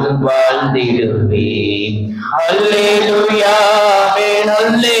என்றென்றும் வாழ்ந்திடுவேன். அல்லேலூயா ஆமென்,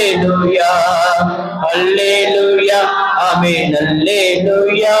 அல்லேலூயா அல்லேலூயா ஆமென்,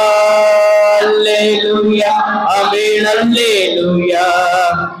 அல்லேலூயா அல்லேலூயா ஆமென், அல்லேலூயா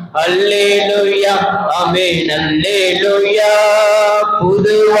அல்லேலூயா ஆமென், அல்லேலூயா.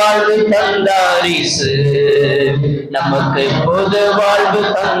 புது வாழ்வு தந்தாரிசு, நமக்கு புது வாழ்வு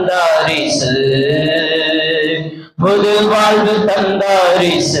தந்தாரிசு, புது வாழ்வு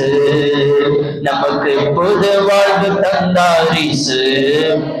தந்தாரிசு, நமக்கு புது வாழ்வு தந்தாரிசு.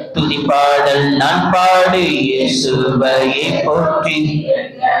 துதிப்பாடல் நான் பாடி இயேசுவையே போற்றி,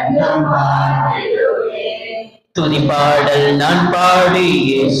 துதிப்பாடல் நான் பாடி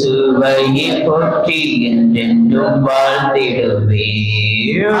இயேசுவையே போற்றி என்றென்றும் வாழ்ந்திடுவேன்.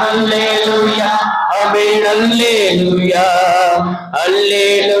 அல்லேலூயா ஆமென், அல்லேலூயா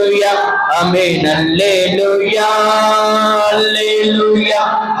அல்லேலூயா ஆமென், அல்லேலூயா அல்லேலூயா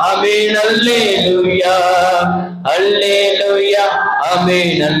ஆமென், அல்லேலூயா அல்லேலூயா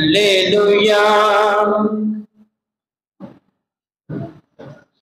ஆமென், அல்லேலூயா.